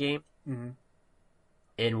in game. Mm-hmm.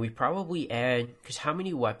 And we probably add... Because how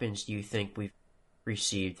many weapons do you think we've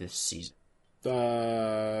received this season?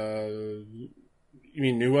 You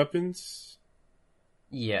mean new weapons?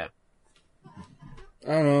 Yeah.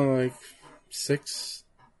 I don't know, like 6...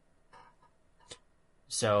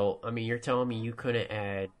 So, I mean, you're telling me you couldn't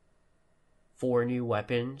add 4 new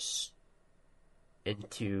weapons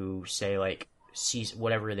into, say, like, season,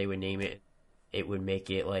 whatever they would name it. It would make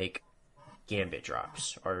it, like, Gambit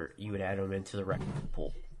drops. Or you would add them into the record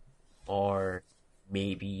pool. Or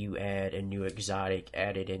maybe you add a new exotic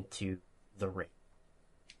added into the raid.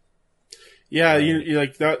 Yeah, you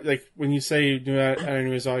like that. Like when you say you do add a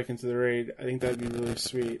new exotic into the raid, I think that'd be really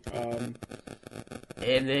sweet. And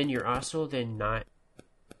then you're also then not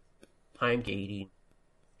time gating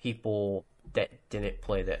people that didn't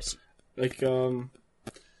play this. Like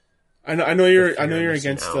I know you're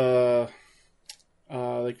against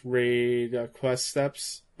like raid quest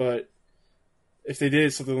steps, but if they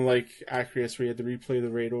did something like Acrius where you had to replay the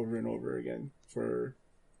raid over and over again for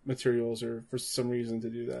materials or for some reason to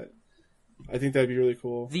do that, I think that'd be really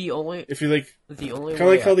cool. If you like, the only kind of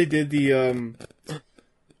like how they did the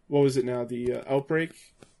what was it now, the outbreak,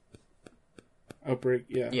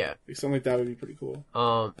 yeah, something like that would be pretty cool.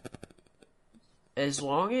 As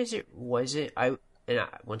long as it wasn't, and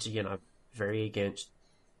once again, I'm very against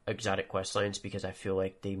exotic quest lines because I feel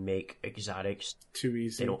like they make exotics too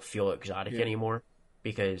easy. They don't feel exotic anymore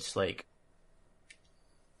because like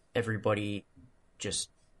everybody just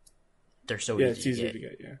they're so easy. It's easy to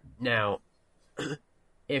get. Yeah. Now,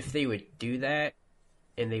 if they would do that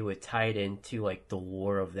and they would tie it into like the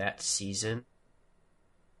lore of that season,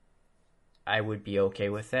 I would be okay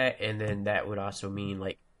with that. And then that would also mean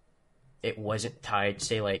like it wasn't tied,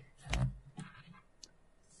 say like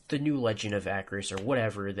the new Legend of Acris or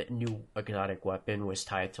whatever, that new exotic weapon was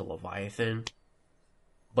tied to Leviathan,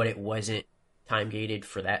 but it wasn't time gated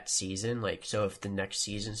for that season. Like, so if the next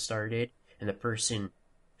season started and the person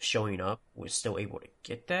showing up was still able to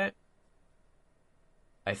get that,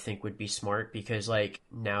 I think would be smart, because like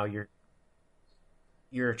now you're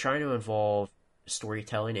trying to involve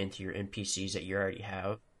storytelling into your NPCs that you already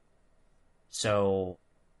have. So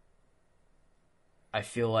I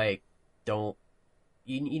feel like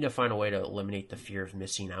you need to find a way to eliminate the fear of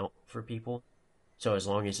missing out for people. So as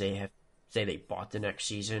long as they bought the next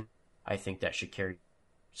season, I think that should carry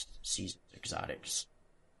season exotics.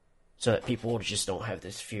 So that people just don't have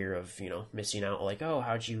this fear of, missing out. Like, oh,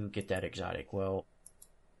 how'd you get that exotic? Well,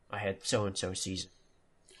 I had so-and-so season.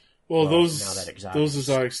 Well, those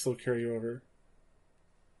exotics still carry over.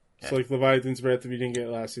 Okay. So, like, Leviathan's Breath, if you didn't get it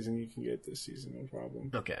last season, you can get it this season, no problem.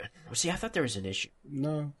 Okay. Well, see, I thought there was an issue.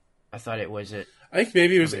 No. I thought it was it. I think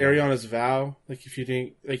maybe it was Ariana's vow. Like, if you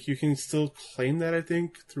didn't... Like, you can still claim that, I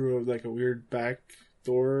think, through, a weird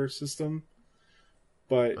backdoor system.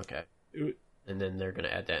 But... Okay. And then they're going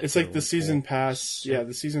to add that. It's like the season pass. Yeah,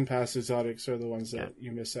 the season pass exotics are the ones that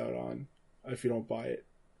you miss out on if you don't buy it.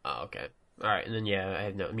 Oh, okay. All right, and then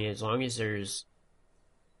I mean, as long as there's,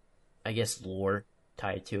 I guess, lore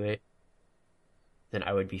tied to it, then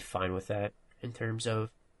I would be fine with that in terms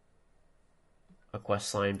of a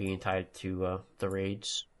quest line being tied to the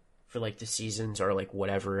raids for like the seasons or like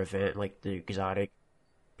whatever event, like the exotic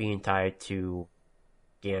being tied to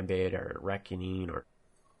Gambit or Reckoning or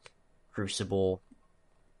Crucible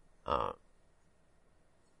for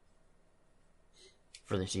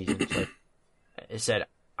the seasons. Like I said,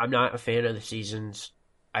 I'm not a fan of the seasons.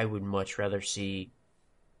 I would much rather see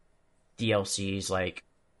DLCs like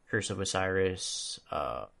Curse of Osiris,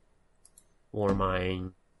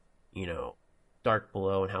 Warmind, Dark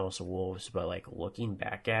Below, and House of Wolves. But like looking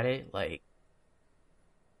back at it, like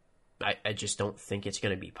I just don't think it's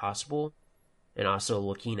going to be possible. And also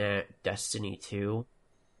looking at Destiny 2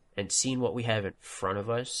 and seeing what we have in front of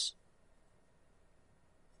us,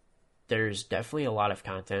 there's definitely a lot of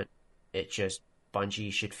content. It just,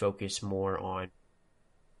 Bungie should focus more on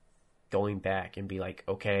going back and be like,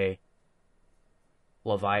 okay,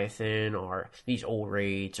 Leviathan or these old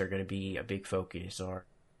raids are going to be a big focus, or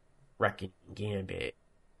Reckoning, Gambit,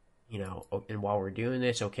 and while we're doing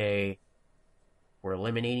this, okay, we're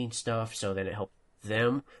eliminating stuff, so then it helps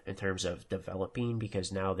them in terms of developing,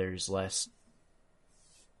 because now there's less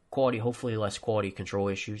quality, hopefully less quality control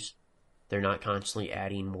issues. They're not constantly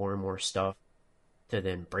adding more and more stuff to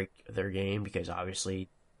then break their game, because obviously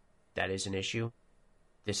that is an issue.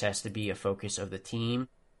 This has to be a focus of the team.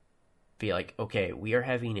 Be like, okay, we are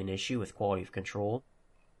having an issue with quality of control.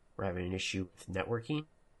 We're having an issue with networking.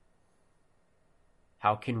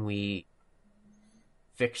 How can we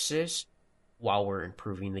fix this while we're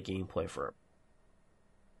improving the gameplay for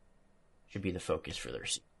should be the focus for their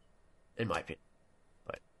season, in my opinion.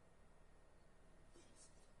 But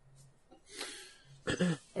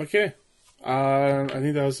okay. I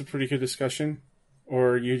think that was a pretty good discussion.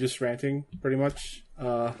 Or you just ranting, pretty much.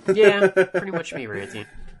 Yeah, pretty much me ranting.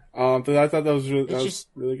 But I thought that was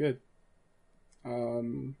really good.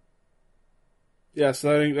 Yeah,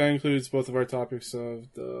 so that includes both of our topics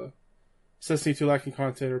of the Destiny 2 lacking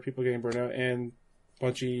content or people getting burnt out, and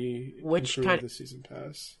Bungie improving the season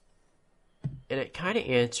pass. And it kind of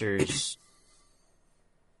answers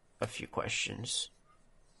a few questions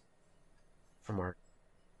from our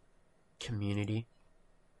community.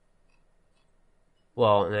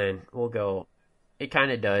 Well, and then we'll go. It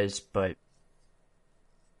kind of does, but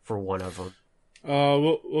for one of them,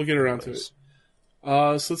 we'll get around to it.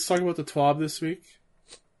 So let's talk about the TWAB this week.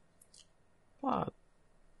 TWAB.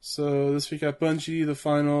 So this week at Bungie, the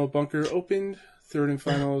final bunker opened. Third and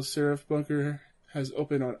final Seraph bunker has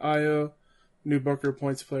opened on IO. New bunker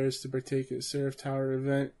appoints players to partake in the Seraph Tower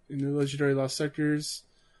event in the legendary Lost Sectors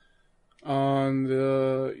on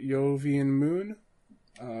the Jovian Moon.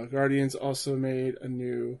 Guardians also made a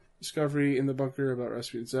new discovery in the bunker about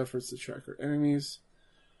Rasputin's efforts to track our enemies.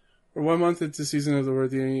 We're 1 month into Season of the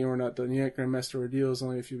Worthy, and we're not done yet. Grandmaster Ordeal is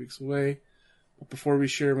only a few weeks away. But before we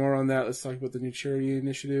share more on that, let's talk about the new charity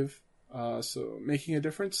initiative. So making a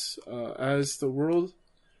difference. As the world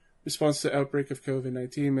responds to the outbreak of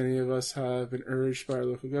COVID-19, many of us have been urged by our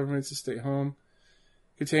local governments to stay home.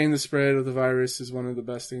 Containing the spread of the virus is one of the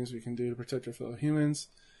best things we can do to protect our fellow humans.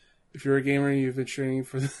 If you're a gamer and you've been training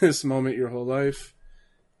for this moment your whole life,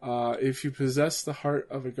 if you possess the heart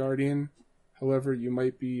of a guardian, however, you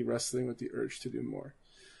might be wrestling with the urge to do more.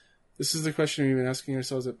 This is the question we've been asking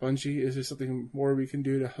ourselves at Bungie. Is there something more we can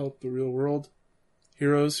do to help the real world?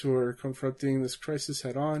 Heroes who are confronting this crisis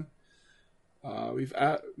head on.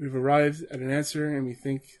 We've arrived at an answer, and we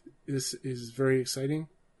think this is very exciting.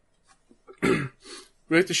 We'd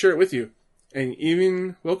like to share it with you, and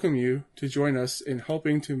even welcome you to join us in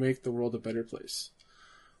helping to make the world a better place.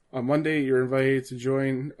 On Monday, you're invited to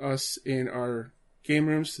join us in our game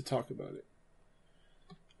rooms to talk about it.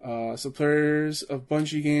 So players of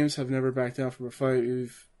Bungie games have never backed down from a fight.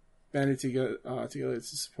 We've banded together to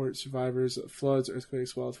support survivors of floods,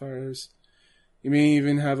 earthquakes, wildfires. You may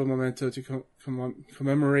even have a memento to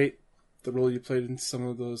commemorate the role you played in some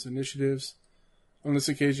of those initiatives. On this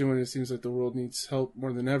occasion, when it seems like the world needs help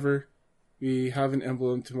more than ever, we have an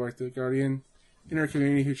emblem to mark the guardian in our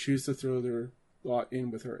community who choose to throw their lot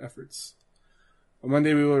in with our efforts. On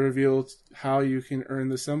Monday, we will reveal how you can earn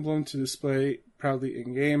this emblem to display proudly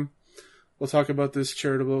in-game. We'll talk about this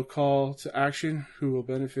charitable call to action, who will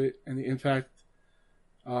benefit, and the impact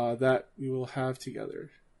that we will have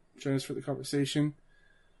together. Join us for the conversation,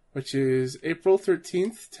 which is April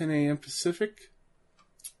 13th, 10 a.m. Pacific,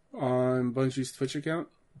 on Bungie's Twitch account.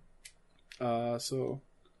 So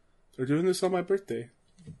they're doing this on my birthday.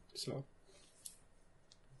 So.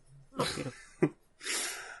 Oh, beautiful.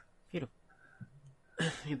 Beautiful.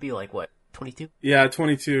 You'd be like, what, 22? Yeah,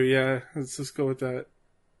 22, yeah. Let's just go with that.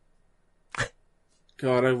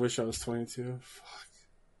 God, I wish I was 22. Fuck.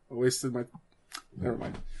 I wasted my... Never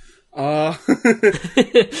mind. That's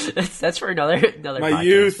for another my podcast,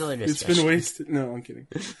 youth, another it's been wasted. No, I'm kidding.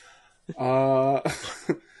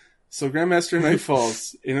 So Grandmaster Night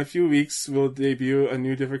Falls. In a few weeks, we'll debut a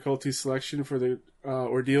new difficulty selection for the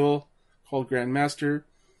ordeal called Grandmaster.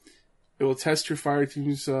 It will test your fire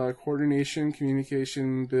team's coordination,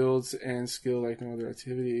 communication, builds, and skill like no other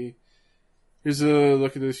activity. Here's a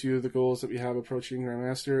look at a few of the goals that we have approaching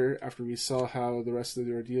Grandmaster after we saw how the rest of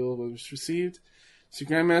the ordeal was received. So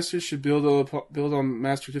Grandmaster should build on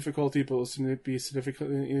Master difficulty, but will be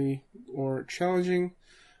significantly more challenging.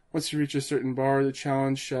 Once you reach a certain bar, the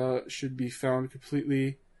challenge should be found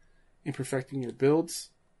completely in perfecting your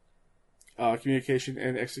builds, communication,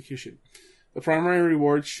 and execution. The primary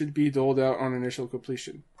rewards should be doled out on initial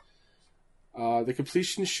completion. The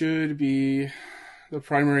completion should be the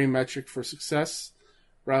primary metric for success,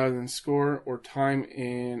 rather than score or time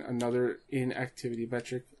in another inactivity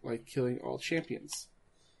metric like killing all champions.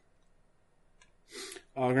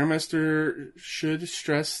 Grandmaster should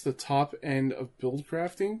stress the top end of build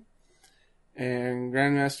crafting, and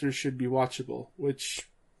Grandmaster should be watchable, which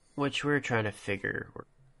we're trying to figure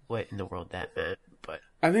what in the world that meant, but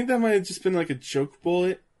I think that might have just been like a joke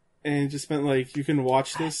bullet, and it just meant like you can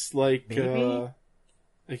watch this like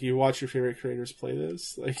you watch your favorite creators play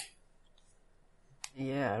this, like.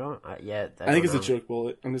 Yeah, I don't. I think it's a joke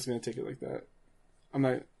bullet. I'm just gonna take it like that. I'm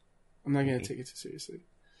not gonna take it too seriously.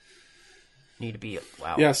 Need to be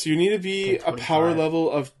wow. Yeah, so you need to be a power level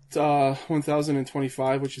of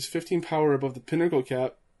 1025, which is 15 power above the pinnacle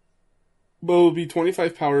cap, but will be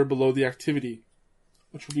 25 power below the activity,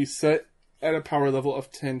 which will be set at a power level of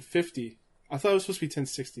 1050. I thought it was supposed to be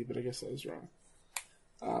 1060, but I guess I was wrong.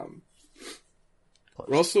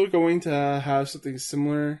 We're also going to have something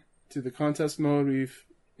similar to the contest mode we've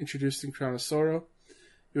introduced in Crown of Sorrow.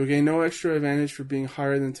 You'll gain no extra advantage for being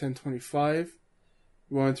higher than 1025.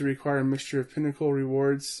 We wanted to require a mixture of pinnacle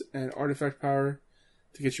rewards and artifact power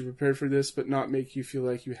to get you prepared for this, but not make you feel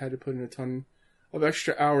like you had to put in a ton of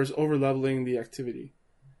extra hours over leveling the activity.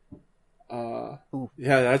 Yeah,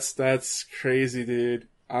 that's crazy, dude.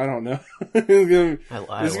 I don't know.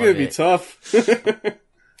 It's gonna be tough.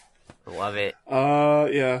 I love it.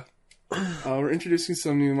 Yeah. We're introducing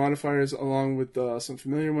some new modifiers along with some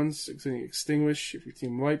familiar ones, including Extinguish. If your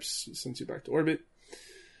team wipes, it sends you back to orbit.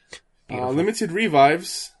 Limited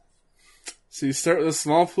revives. So you start with a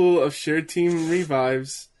small pool of shared team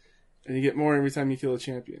revives, and you get more every time you kill a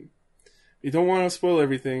champion. You don't want to spoil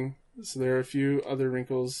everything, so there are a few other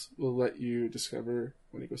wrinkles we'll let you discover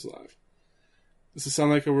when it goes live. Does this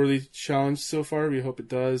sound like a worthy challenge so far? We hope it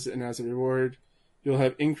does, and as a reward, you'll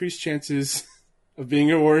have increased chances of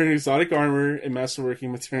being awarded exotic armor and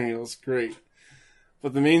masterworking materials. Great.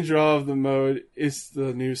 But the main draw of the mode is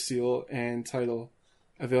the new seal and title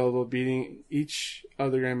available, beating each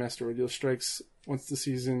of the Grandmaster Ordeal strikes once the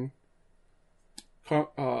season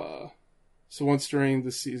So once during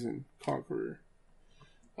the season, Conqueror.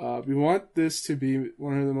 We want this to be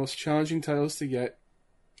one of the most challenging titles to get,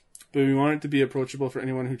 but we want it to be approachable for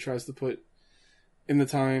anyone who tries to put in the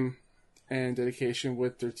time and dedication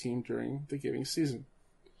with their team during the giving season.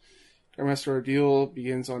 Grandmaster Ordeal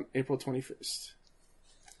begins on April 21st.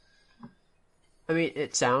 I mean,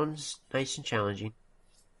 it sounds nice and challenging.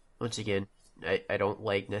 Once again, I don't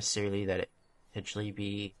like necessarily that it potentially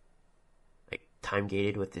be like time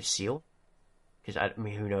gated with the seal, because I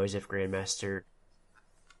mean, who knows if Grandmaster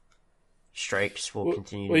strikes will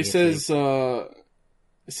continue. Well, he says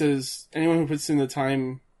it says anyone who puts in the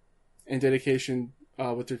time and dedication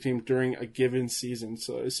with their team during a given season.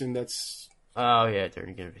 So I assume that's. Oh yeah, during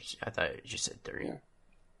a given. I thought it just said during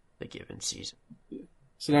the given season. Yeah.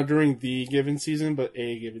 So not during the given season, but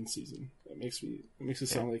a given season. That makes it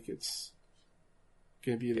sound like it's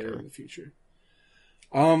gonna be there in the future.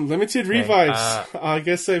 Limited revives. I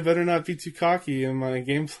guess I better not be too cocky in my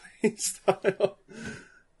gameplay style.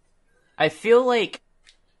 I feel like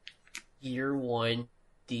year one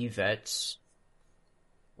D-Vets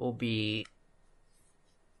will be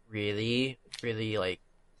really, really like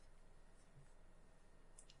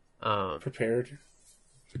prepared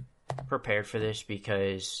for this,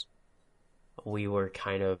 because we were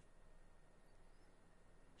kind of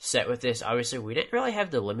set with this. Obviously, we didn't really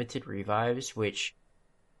have the limited revives, which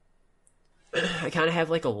I kind of have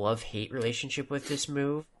like a love-hate relationship with this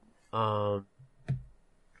move. But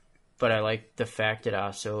I like the fact it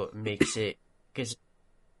also makes it, because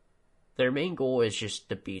their main goal is just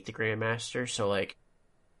to beat the Grandmaster, so like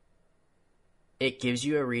it gives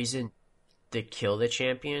you a reason to kill the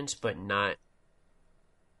champions, but not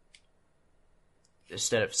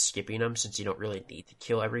instead of skipping them, since you don't really need to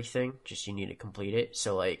kill everything, just you need to complete it.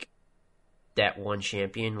 So like that one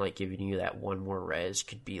champion, like giving you that one more res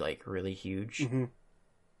could be like really huge. Mm-hmm.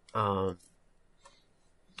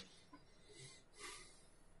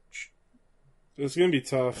 It's gonna be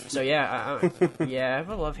tough. So yeah, I have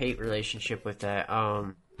a love-hate relationship with that.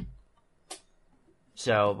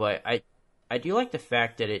 So, but I do like the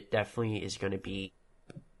fact that it definitely is going to be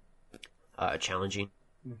challenging.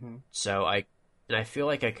 Mm-hmm. So I feel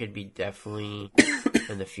like I could be definitely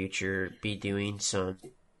in the future be doing some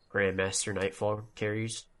Grandmaster Nightfall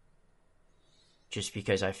carries, just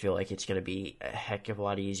because I feel like it's going to be a heck of a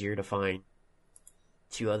lot easier to find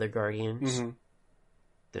 2 other Guardians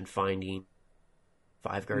than finding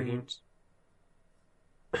 5 Guardians.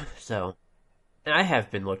 So, and I have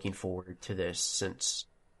been looking forward to this since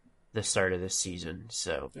the start of this season.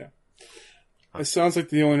 So yeah, it sounds like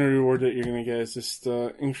the only reward that you're going to get is just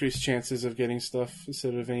increased chances of getting stuff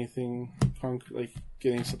instead of anything like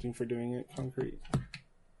getting something for doing it concrete.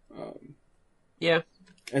 Yeah,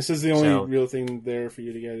 and it says the only real thing there for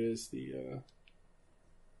you to get is the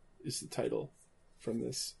title from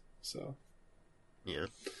this. So yeah.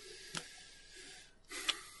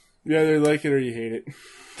 You either like it or you hate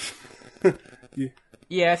it.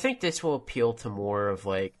 Yeah, I think this will appeal to more of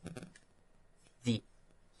like the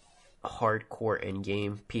hardcore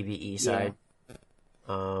endgame PvE side.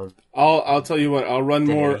 Yeah. I'll tell you what. I'll run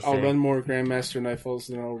more Grandmaster Nightfalls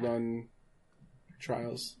than I'll run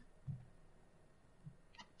Trials.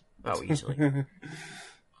 Oh, easily.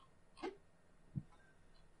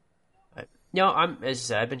 As I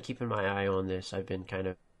said, I've been keeping my eye on this. I've been kind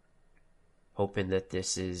of hoping that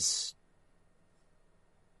this is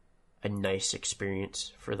a nice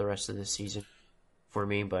experience for the rest of the season for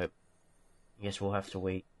me, but I guess we'll have to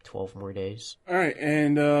wait 12 more days. Alright,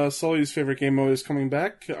 and Sully's favorite game mode is coming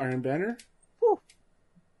back, Iron Banner. Woo.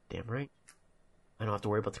 Damn right. I don't have to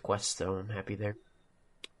worry about the quests, though. I'm happy there.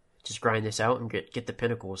 Just grind this out and get the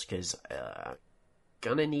pinnacles, because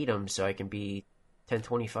gonna need them so I can be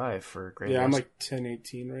 1025 for Grandmaster. Yeah, I'm like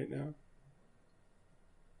 1018 right now.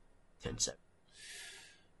 10-7.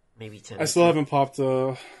 Maybe 10. I still haven't popped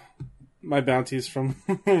my bounties from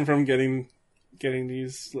getting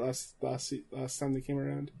these last time they came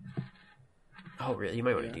around. Oh, really? You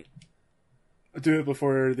might want to do it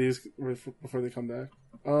before they come back.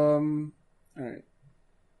 All right.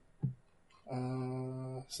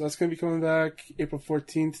 So that's going to be coming back April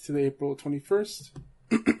 14th to the April 21st.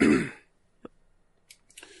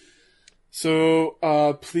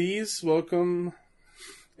 So please welcome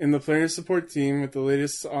in the player support team with the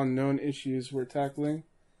latest on known issues we're tackling.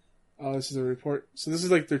 This is a report. So this is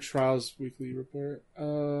like their Trials weekly report.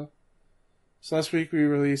 So last week we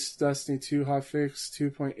released Destiny 2 hotfix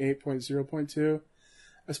 2.8.0.2.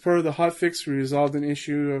 As part of the hotfix, we resolved an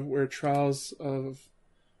issue of where Trials of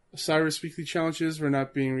Osiris weekly challenges were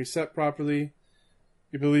not being reset properly.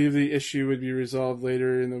 We believe the issue would be resolved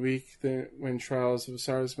later in the week when Trials of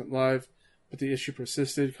Osiris went live, but the issue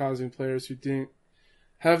persisted, causing players who didn't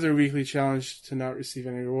have their weekly challenge to not receive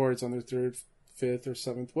any rewards on their third, fifth, or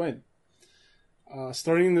seventh win.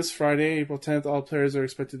 Starting this Friday, April 10th, all players are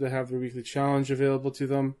expected to have their weekly challenge available to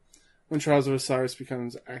them when Trials of Osiris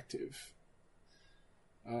becomes active.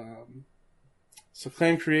 So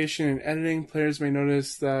clan creation and editing, players may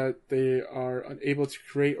notice that they are unable to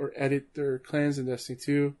create or edit their clans in Destiny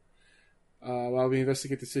 2. While we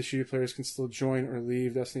investigate this issue, players can still join or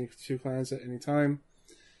leave Destiny 2 clans at any time.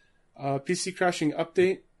 PC crashing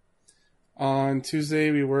update. On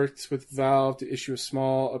Tuesday, we worked with Valve to issue a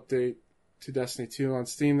small update to Destiny 2 on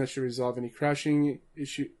Steam that should resolve any crashing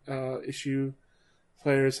issue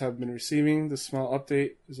players have been receiving. This small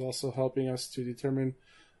update is also helping us to determine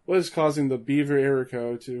what is causing the Beaver error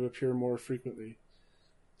code to appear more frequently.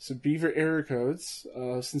 So Beaver error codes,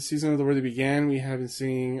 since Season of the Worthy began, we have been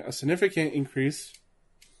seeing a significant increase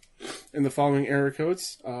in the following error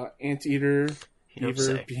codes. Anteater,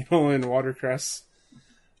 Beaver, Beetle, and Watercress.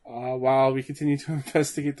 While we continue to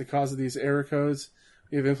investigate the cause of these error codes,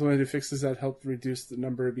 we have implemented fixes that help reduce the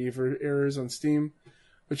number of Beaver errors on Steam,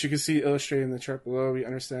 which you can see illustrated in the chart below. We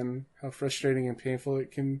understand how frustrating and painful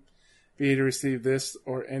it can be to receive this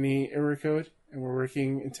or any error code, and we're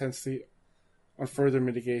working intensely on further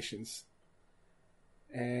mitigations.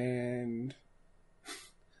 And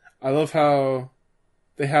I love how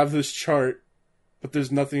they have this chart, but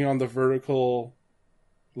there's nothing on the vertical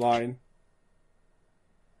line.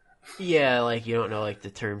 Yeah, like you don't know like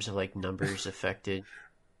the terms of like numbers affected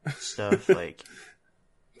stuff. Like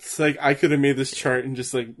it's like I could have made this chart and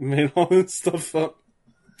just like made all this stuff up.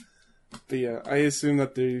 But yeah, I assume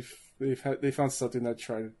that they found something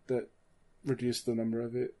that reduced the number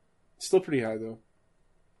of it. Still pretty high though.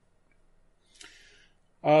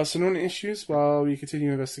 So known issues. While we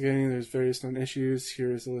continue investigating, there's various known issues.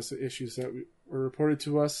 Here is a list of issues that were reported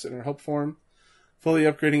to us in our help form. Fully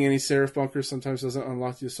upgrading any Seraph bunker sometimes doesn't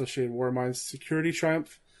unlock the associated Warmind's security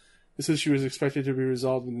triumph. This issue is expected to be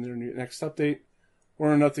resolved in their next update.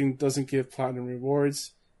 War or Nothing doesn't give platinum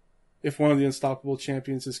rewards if one of the unstoppable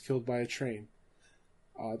champions is killed by a train.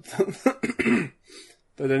 The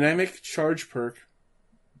dynamic charge perk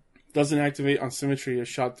doesn't activate on symmetry as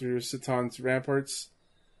shot through Citan's ramparts.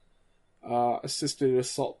 Assisted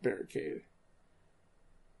assault barricade.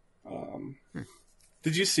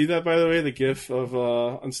 Did you see that, by the way? The gif of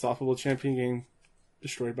unstoppable champion getting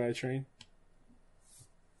destroyed by a train?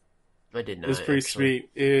 I did not. It was pretty sweet.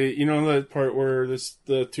 You know the part where there's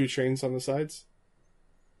the two trains on the sides?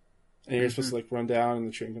 And you're supposed to like run down and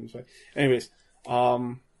the train comes by. Anyways,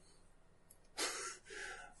 the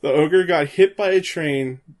ogre got hit by a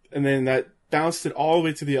train and then that bounced it all the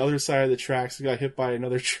way to the other side of the tracks and got hit by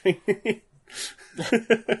another train.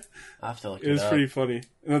 I'll have to look it up. It was pretty funny.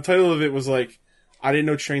 And the title of it was like, I didn't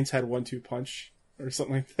know trains had 1-2 punch or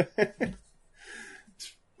something like that.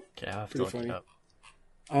 Okay, I'll have to look it up.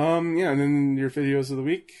 Yeah, and then your videos of the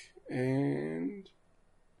week, and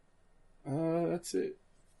that's it.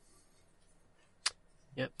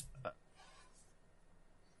 Yep.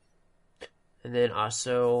 And then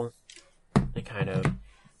also, to kind of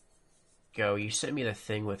go, you sent me the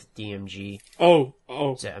thing with DMG. Oh.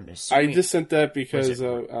 I just sent that because, I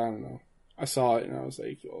don't know. I saw it and I was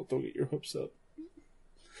like, oh, don't get your hopes up.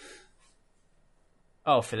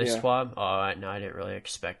 Oh, for this TWAB? Oh, no, I didn't really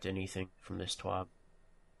expect anything from this TWAB.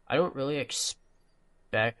 I don't really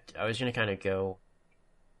expect... I was going to kind of go...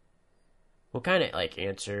 We'll kind of, like,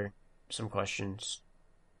 answer some questions.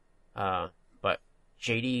 But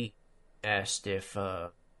JD asked if,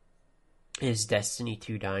 is Destiny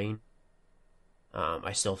 2 dying?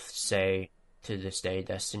 I still say, to this day,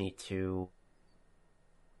 Destiny 2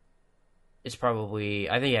 is probably...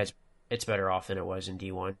 I think it's better off than it was in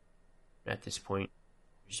D1 at this point.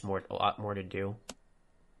 There's a lot more to do.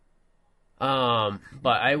 But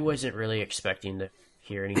I wasn't really expecting to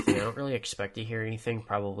hear anything. I don't really expect to hear anything.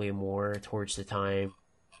 Probably more towards the time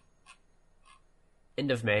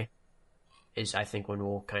end of May is I think when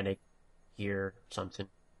we'll kind of hear something.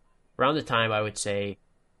 Around the time I would say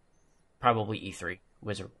probably E3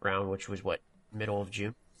 was around, which was what, middle of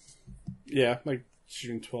June? Yeah, like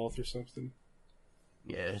June 12th or something.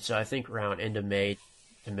 Yeah, so I think around end of May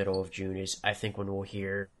to middle of June is I think when we'll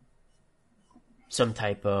hear some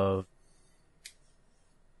type of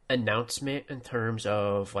announcement in terms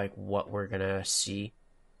of like what we're gonna see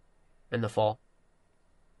in the fall.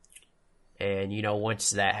 And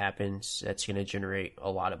once that happens, that's gonna generate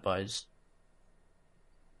a lot of buzz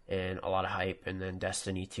and a lot of hype. And then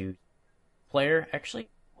Destiny 2 player, actually,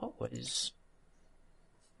 what was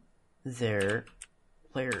their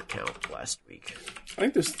player count last week? I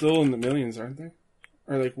think they're still in the millions, aren't they?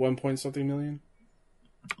 Or like 1 point something million.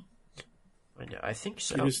 I think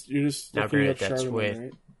so. You're just now, looking granted, up that's Charlemagne,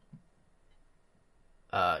 with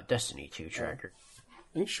right? Destiny 2 tracker.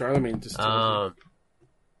 I think Charlemagne just did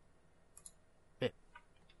it.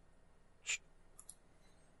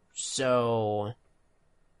 So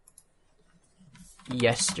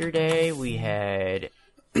yesterday we had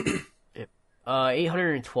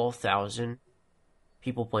 812,000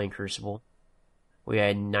 people playing Crucible. We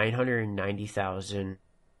had 990,000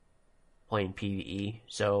 playing PvE.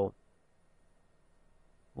 So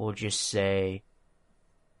we'll just say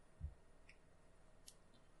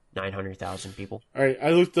 900,000 people. All right,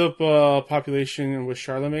 I looked up population with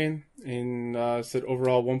Charlemagne and said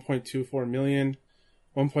overall 1.24 million.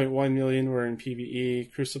 1.1 million were in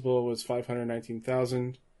PvE. Crucible was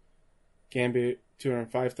 519,000. Gambit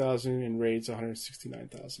 205,000 and Raids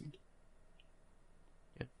 169,000.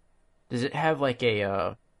 Yeah. Does it have like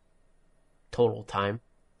a total time?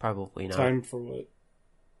 Probably not. Time for what?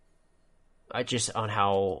 Just on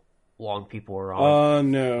how long people were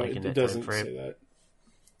on. No, like it doesn't say that.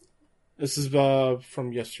 This is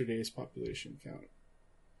from yesterday's population count.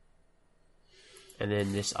 And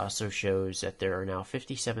then this also shows that there are now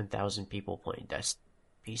 57,000 people playing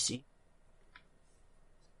PC.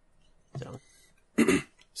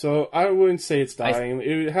 So I wouldn't say it's dying.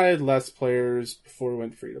 It had less players before it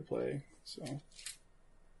went free to play. So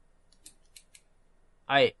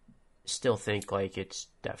I still think like it's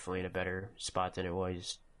definitely in a better spot than it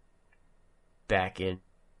was back in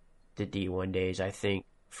the D1 days. I think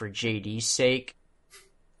for JD's sake,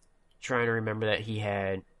 trying to remember that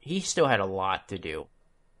he still had a lot to do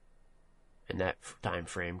in that time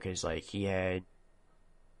frame, because like he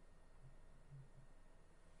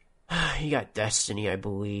got Destiny, I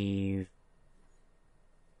believe,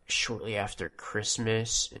 shortly after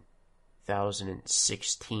Christmas in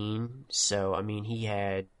 2016. So I mean, he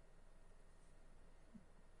had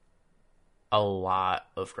a lot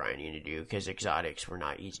of grinding to do because exotics were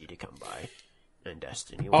not easy to come by, and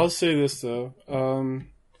Destiny was. I'll say this though.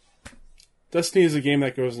 Destiny is a game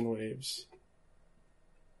that goes in waves.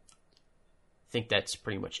 I think that's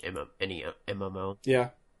pretty much any MMO. Yeah,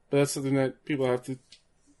 but that's something that people have to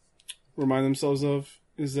remind themselves of,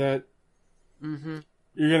 is that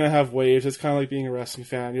you're gonna have waves. It's kind of like being a wrestling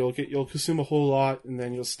fan. You'll consume a whole lot, and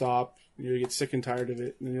then you'll stop. You'll get sick and tired of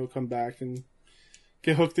it, and then you'll come back and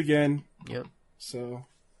get hooked again. Yep. So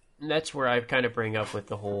and that's where I kind of bring up with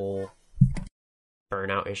the whole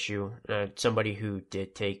burnout issue. Somebody who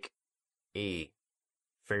did take a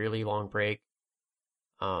fairly long break.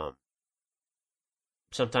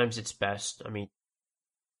 Sometimes it's best, I mean,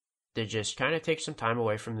 to just kind of take some time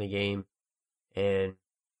away from the game, and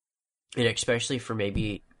especially for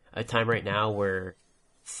maybe a time right now where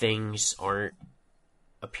things aren't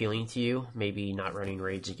appealing to you, maybe not running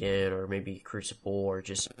raids again, or maybe Crucible, or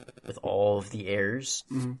just with all of the errors.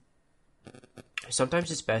 Mm-hmm. Sometimes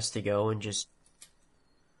it's best to go and just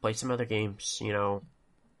play some other games, you know.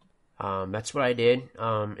 That's what I did,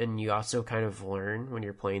 and you also kind of learn when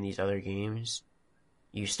you're playing these other games.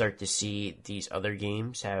 You start to see these other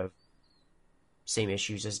games have same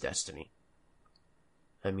issues as Destiny.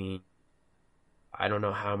 I mean, I don't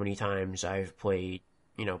know how many times I've played,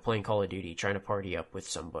 you know, playing Call of Duty, trying to party up with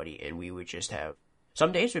somebody, and we would just have...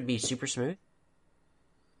 Some days would be super smooth,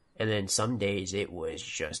 and then some days it was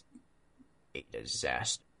just a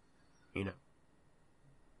disaster, you know.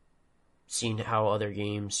 Seeing how other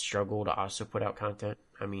games struggle to also put out content.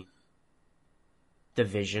 I mean,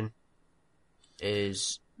 Division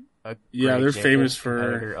is a they're famous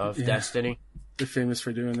for Destiny. They're famous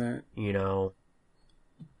for doing that. You know,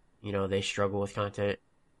 they struggle with content.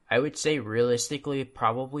 I would say realistically,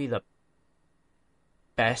 probably the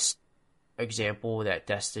best example that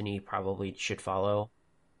Destiny probably should follow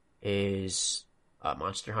is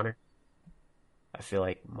Monster Hunter. I feel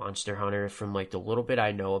like Monster Hunter, from like the little bit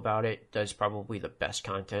I know about it, does probably the best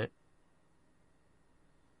content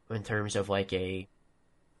in terms of like I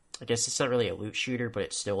guess it's not really a loot shooter, but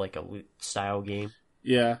it's still like a loot style game.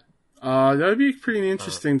 Yeah. That would be pretty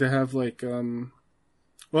interesting to have like,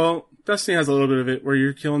 well, Destiny has a little bit of it where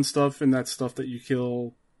you're killing stuff and that stuff that you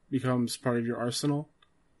kill becomes part of your arsenal.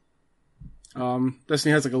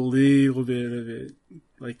 Destiny has like a little bit of it,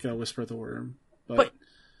 like Whisper of the Worm.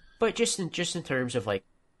 But just in terms of like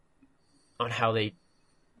on how they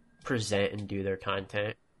present and do their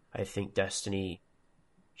content, I think Destiny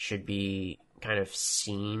should be kind of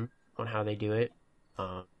seen on how they do it.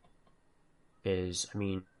 Is, I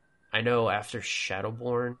mean, I know after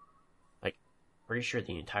Shadowborn, like, pretty sure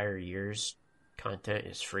the entire year's content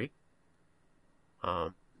is free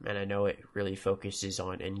And I know it really focuses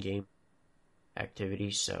on in-game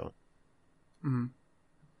activities, so. Mm-hmm.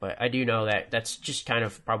 But I do know that that's just kind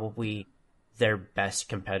of probably their best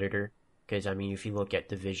competitor. Because, I mean, if you look at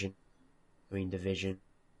Division,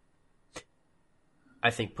 I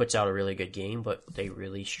think puts out a really good game, but they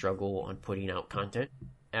really struggle on putting out content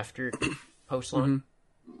after post-launch.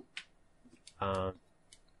 Mm-hmm.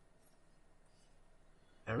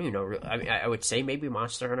 I don't even know. I mean, I would say maybe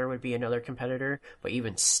Monster Hunter would be another competitor, but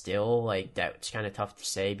even still, like, that's kind of tough to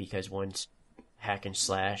say because one's hack and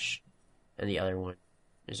slash, and the other one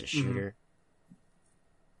is a shooter.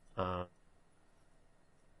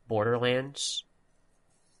 Borderlands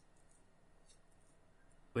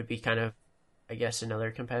would be kind of, I guess,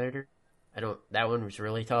 another competitor. That one was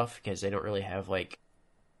really tough because they don't really have, like,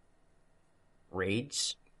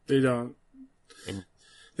 raids. They don't. And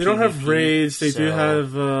they don't have raids. They do so-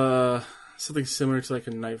 have something similar to like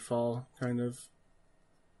a Nightfall kind of.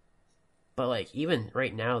 But like even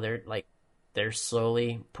right now, they're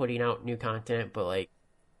slowly putting out new content. But like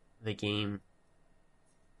the game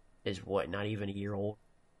is not even a year old.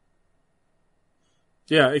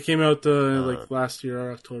 Yeah, it came out like last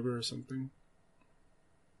year, October or something.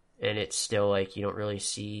 And it's still like you don't really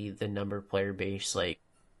see the number player base like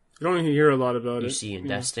You don't hear a lot about you it. see in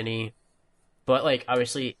Destiny. But like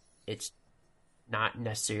obviously it's not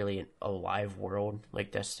necessarily a live world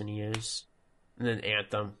like Destiny is. And then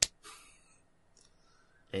Anthem.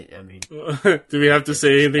 I mean, do we have to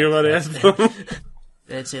say anything about Anthem?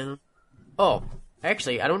 That's him. Oh,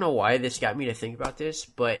 actually, I don't know why this got me to think about this,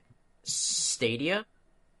 but Stadia,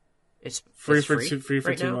 it's free for for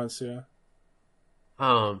right 2 now? months. Yeah.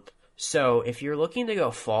 So if you're looking to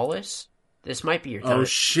go flawless, this might be your time. Oh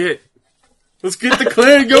shit! Let's get the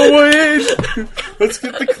clan going. Let's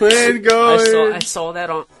get the clan going. I saw that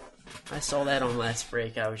on Last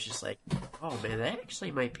Break. I was just like, oh man, that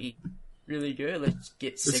actually might be really good. Let's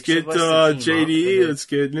get JD. up, Let's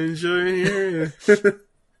get Ninja in here.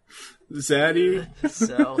 Zaddy.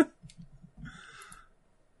 So,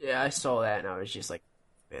 yeah, I saw that and I was just like,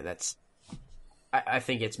 man, that's. I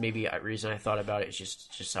think it's maybe a reason I thought about it is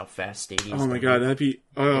just how fast Stadia. Oh my god, that'd be.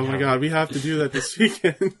 Oh my god, we have to do that this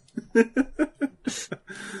weekend.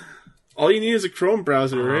 All you need is a Chrome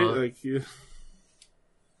browser, right? Like.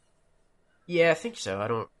 Yeah, I think so. I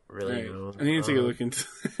don't really know. I need to take a look into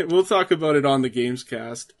it. We'll talk about it on the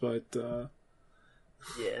Gamescast, but...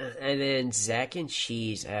 Yeah, and then Zach and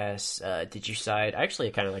Cheese asks, did you side... I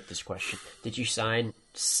actually kind of like this question. Did you side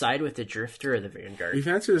with the Drifter or the Vanguard? We've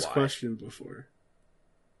answered this question before.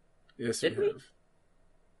 Yes, Did we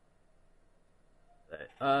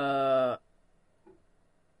have.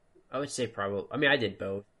 I would say probably... I mean, I did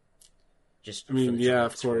both. Yeah,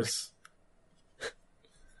 of course.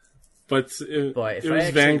 But it if was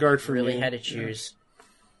Vanguard for really me. Had to choose,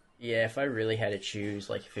 yeah, if I really had to choose,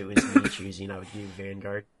 like if it was me choosing, I would do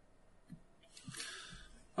Vanguard.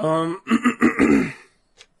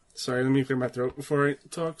 Sorry, let me clear my throat before I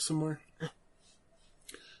talk some more.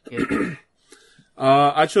 Yeah.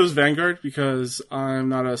 I chose Vanguard because I'm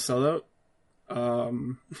not a sellout. I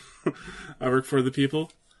work for the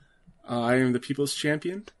people. I am the people's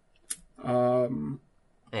champion.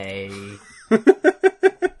 Hey.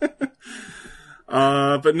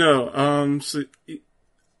 But no, so,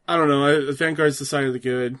 I don't know, Vanguard's the side of the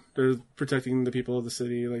good. They're protecting the people of the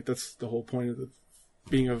city, like, that's the whole point of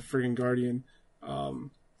being a friggin' guardian.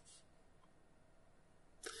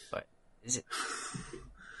 But, is it?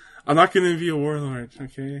 I'm not gonna be a warlord,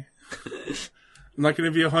 okay? I'm not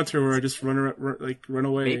gonna be a hunter where I just run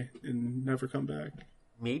away and never come back.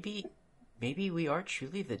 Maybe we are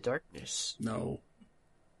truly the darkness. No.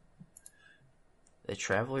 The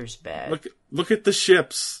Traveler's bad. Look at the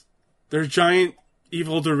ships. They're giant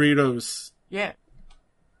evil Doritos. Yeah.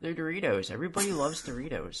 They're Doritos. Everybody loves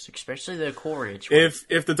Doritos, especially the Cool Ranch one.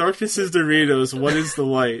 If the darkness is Doritos, what is the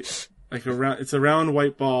light? Like it's a round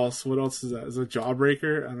white ball, so what else is that? Is it a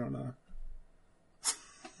Jawbreaker? I don't know.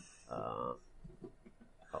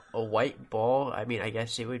 A white ball? I mean, I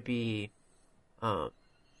guess it would be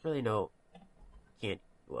really no can't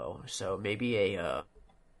well, so maybe a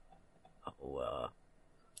what's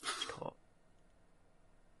it called?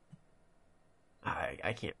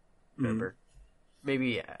 I can't remember.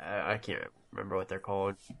 Maybe I can't remember what they're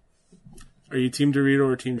called. Are you Team Dorito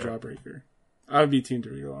or Team Jawbreaker? I would be Team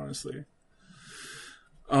Dorito, honestly.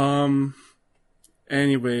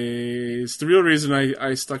 Anyways, the real reason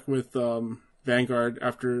I stuck with Vanguard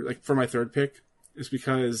after for my third pick is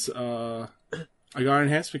because I got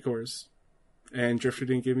enhancement cores, and Drifter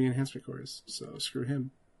didn't give me enhancement cores, so screw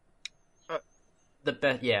him. The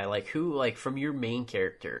best, yeah. Like who, like from your main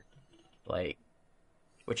character, like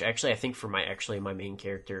Which actually, I think for my main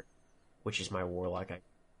character, which is my warlock, I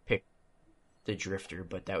picked the Drifter,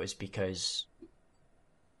 but that was because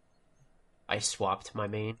I swapped my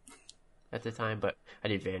main at the time. But I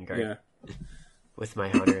did Vanguard with my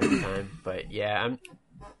hunter at the time. But yeah,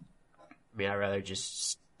 I'd rather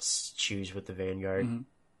just choose with the Vanguard. Mm-hmm.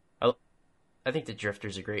 I think the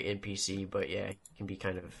Drifter's a great NPC, but yeah, he can be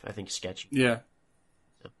kind of, I think, sketchy. Yeah.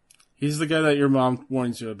 So. He's the guy that your mom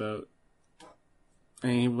warns you about.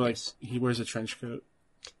 And he wears a trench coat.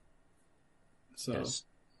 So yes.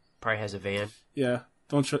 Probably has a van. Yeah.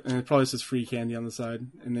 And it probably says free candy on the side.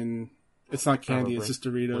 And then it's not candy, it's just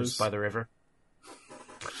Doritos. Lives by the river.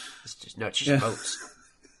 It's just moats. Yeah.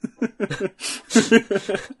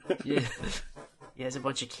 He has a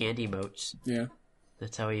bunch of candy moats. Yeah.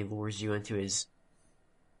 That's how he lures you into his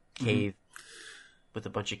cave with a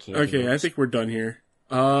bunch of candy moats. I think we're done here.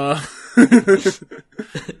 So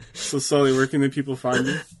Sully, where can the people find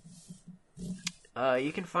you?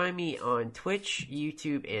 You can find me on Twitch,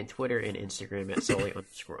 YouTube, and Twitter and Instagram at Sully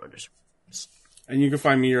 __. And you can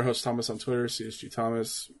find me, your host Thomas, on Twitter, CSG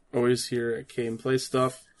Thomas. Always here at K and Play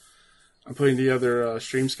Stuff. I'm putting together a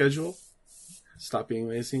stream schedule. Stop being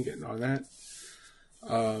lazy, getting on that.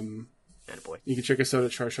 You can check us out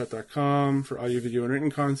at charshot.com for audio, video, and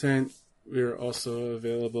written content. We are also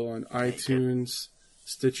available on iTunes,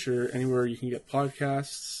 Stitcher, anywhere you can get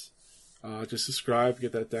podcasts. Just subscribe,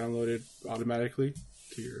 get that downloaded automatically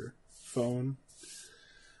to your phone.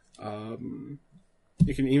 You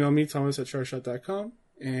can email me, Thomas at charshot.com.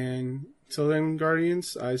 And until then,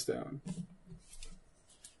 Guardians, eyes down.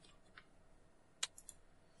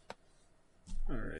 All right.